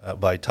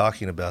by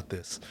talking about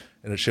this,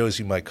 and it shows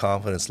you my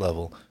confidence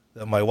level,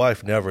 that my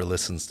wife never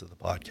listens to the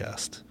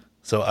podcast,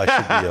 so I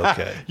should be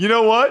okay. You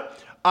know what?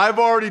 I've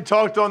already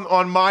talked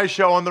on my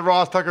show on the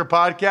Ross Tucker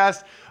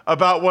podcast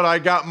about what I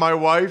got my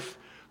wife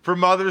for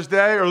Mother's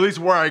Day, or at least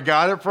where I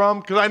got it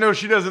from, because I know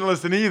she doesn't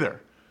listen either.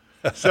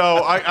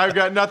 So I've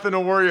got nothing to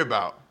worry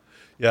about.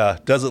 Yeah,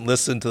 doesn't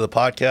listen to the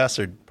podcast,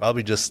 or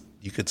probably just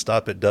you could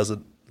stop it,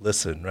 doesn't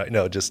listen, right?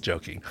 No, just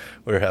joking.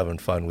 We're having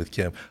fun with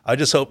Kim. I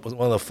just hope one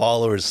of the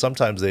followers,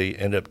 sometimes they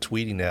end up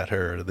tweeting at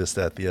her, this,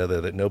 that, the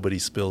other, that nobody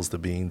spills the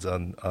beans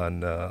on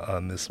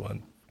this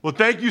one. Well,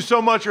 thank you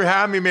so much for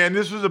having me, man.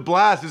 This was a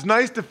blast. It's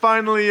nice to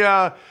finally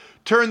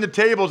turn the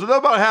tables. Although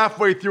about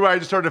halfway through, I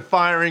just started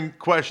firing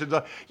questions.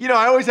 I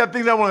always have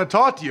things I want to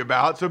talk to you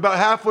about. So about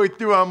halfway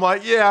through, I'm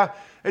like, yeah,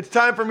 it's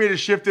time for me to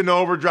shift into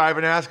overdrive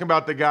and ask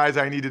about the guys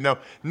I need to know.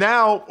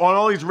 Now, on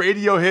all these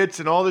radio hits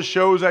and all the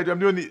shows I do, I'm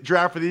doing the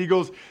draft for the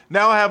Eagles.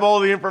 Now I have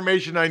all the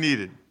information I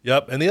needed.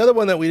 Yep. And the other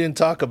one that we didn't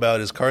talk about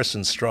is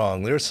Carson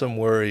Strong. There's some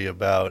worry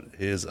about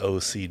his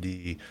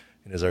OCD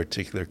and his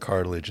articular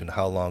cartilage and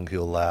how long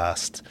he'll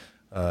last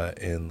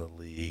in the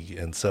league.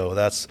 And so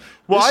that's...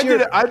 Well, I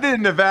did a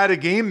Nevada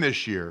game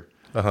this year.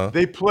 Uh-huh.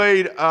 They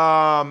played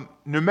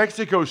New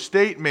Mexico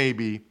State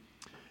maybe,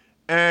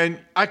 and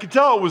I could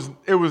tell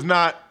it was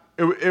not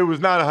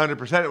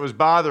 100%. It was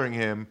bothering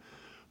him.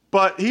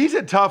 But he's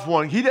a tough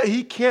one.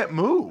 He can't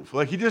move.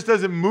 Like, he just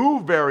doesn't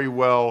move very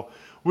well,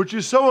 which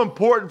is so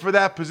important for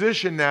that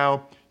position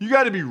now. You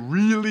got to be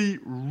really,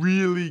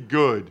 really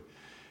good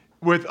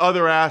with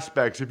other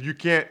aspects if you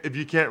can't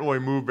really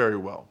move very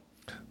well.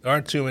 There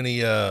aren't too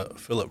many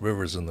Phillip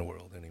Rivers in the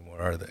world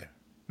anymore, are they?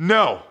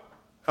 No.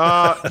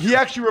 He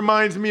actually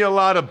reminds me a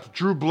lot of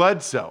Drew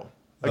Bledsoe,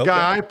 a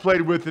guy I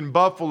played with in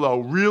Buffalo.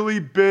 Really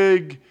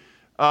big,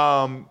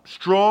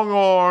 strong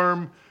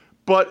arm,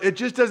 but it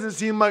just doesn't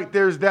seem like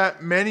there's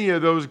that many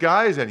of those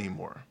guys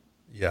anymore.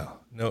 Yeah,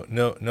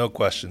 no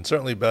question.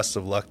 Certainly best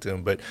of luck to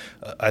him, but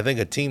I think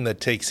a team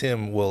that takes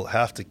him will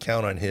have to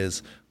count on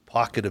his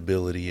pocket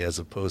ability as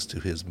opposed to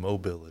his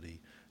mobility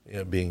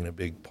being a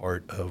big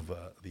part of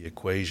the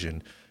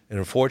equation. And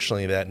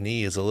unfortunately, that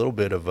knee is a little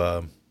bit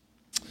of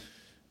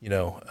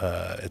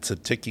it's a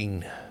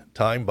ticking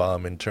time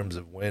bomb in terms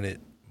of when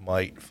it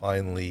might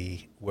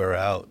finally wear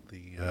out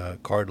the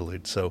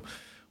cartilage. So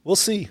we'll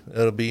see.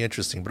 It'll be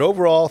interesting. But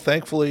overall,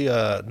 thankfully,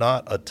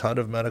 not a ton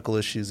of medical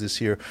issues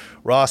this year.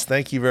 Ross,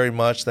 thank you very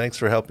much. Thanks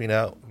for helping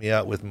me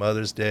out with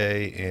Mother's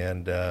Day,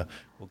 and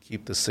we'll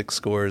keep the 6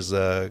 scores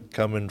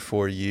coming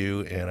for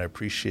you, and I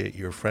appreciate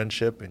your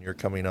friendship and your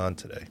coming on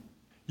today.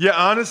 Yeah,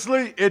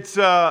 honestly, it's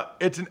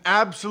an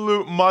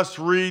absolute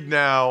must-read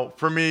now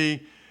for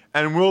me,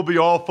 and will be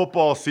all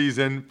football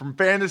season from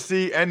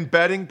fantasy and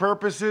betting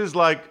purposes.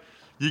 Like,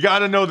 you got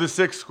to know the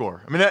 6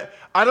 score. I mean,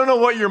 I don't know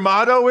what your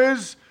motto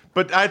is,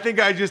 but I think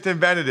I just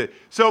invented it.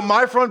 So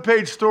my front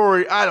page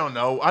story, I don't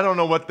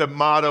know what the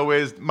motto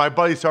is. My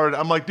buddy started,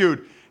 I'm like,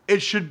 dude,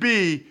 it should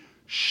be,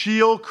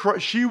 she will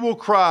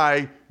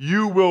cry,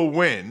 you will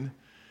win.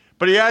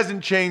 But he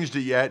hasn't changed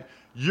it yet.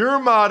 Your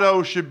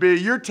motto should be,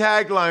 your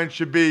tagline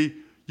should be,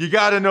 you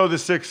got to know the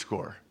SIC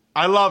score.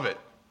 I love it.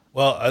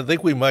 Well, I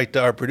think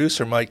our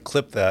producer might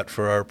clip that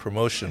for our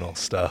promotional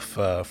stuff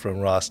from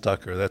Ross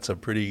Tucker. That's a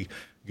pretty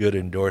good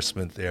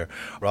endorsement there.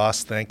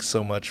 Ross, thanks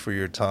so much for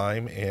your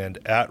time. And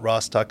at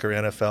Ross Tucker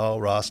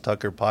NFL, Ross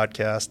Tucker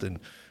Podcast, and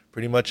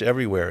pretty much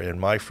everywhere in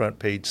my front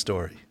page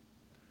story.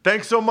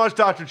 Thanks so much,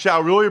 Dr.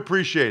 Chow. Really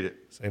appreciate it.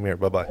 Same here.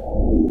 Bye-bye.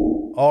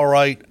 All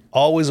right.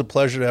 Always a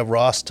pleasure to have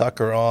Ross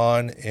Tucker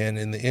on. And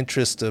in the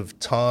interest of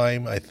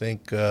time, I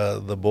think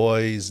the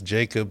boys,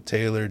 Jacob,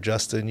 Taylor,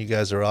 Justin, you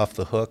guys are off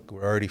the hook.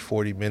 We're already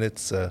 40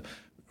 minutes.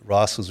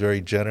 Ross was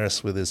very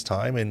generous with his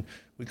time. And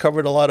we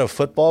covered a lot of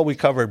football. We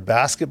covered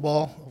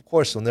basketball. Of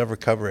course, we'll never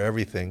cover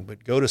everything.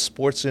 But go to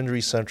Sports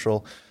Injury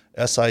Central,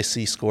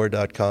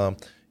 sicscore.com.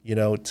 You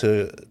know,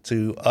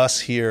 to us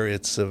here,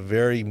 it's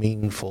very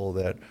meaningful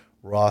that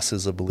Ross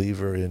is a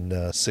believer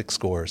in SIC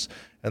scores.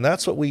 And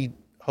that's what we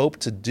hope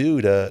to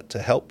do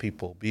to help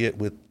people, be it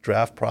with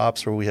draft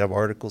props where we have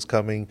articles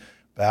coming,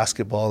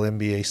 basketball,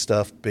 NBA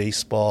stuff,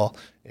 baseball,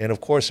 and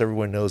of course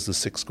everyone knows the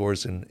SIC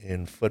scores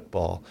in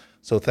football.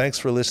 So thanks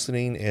for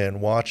listening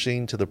and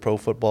watching to the Pro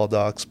Football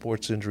Doc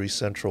Sports Injury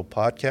Central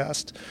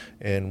podcast,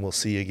 and we'll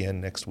see you again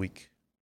next week.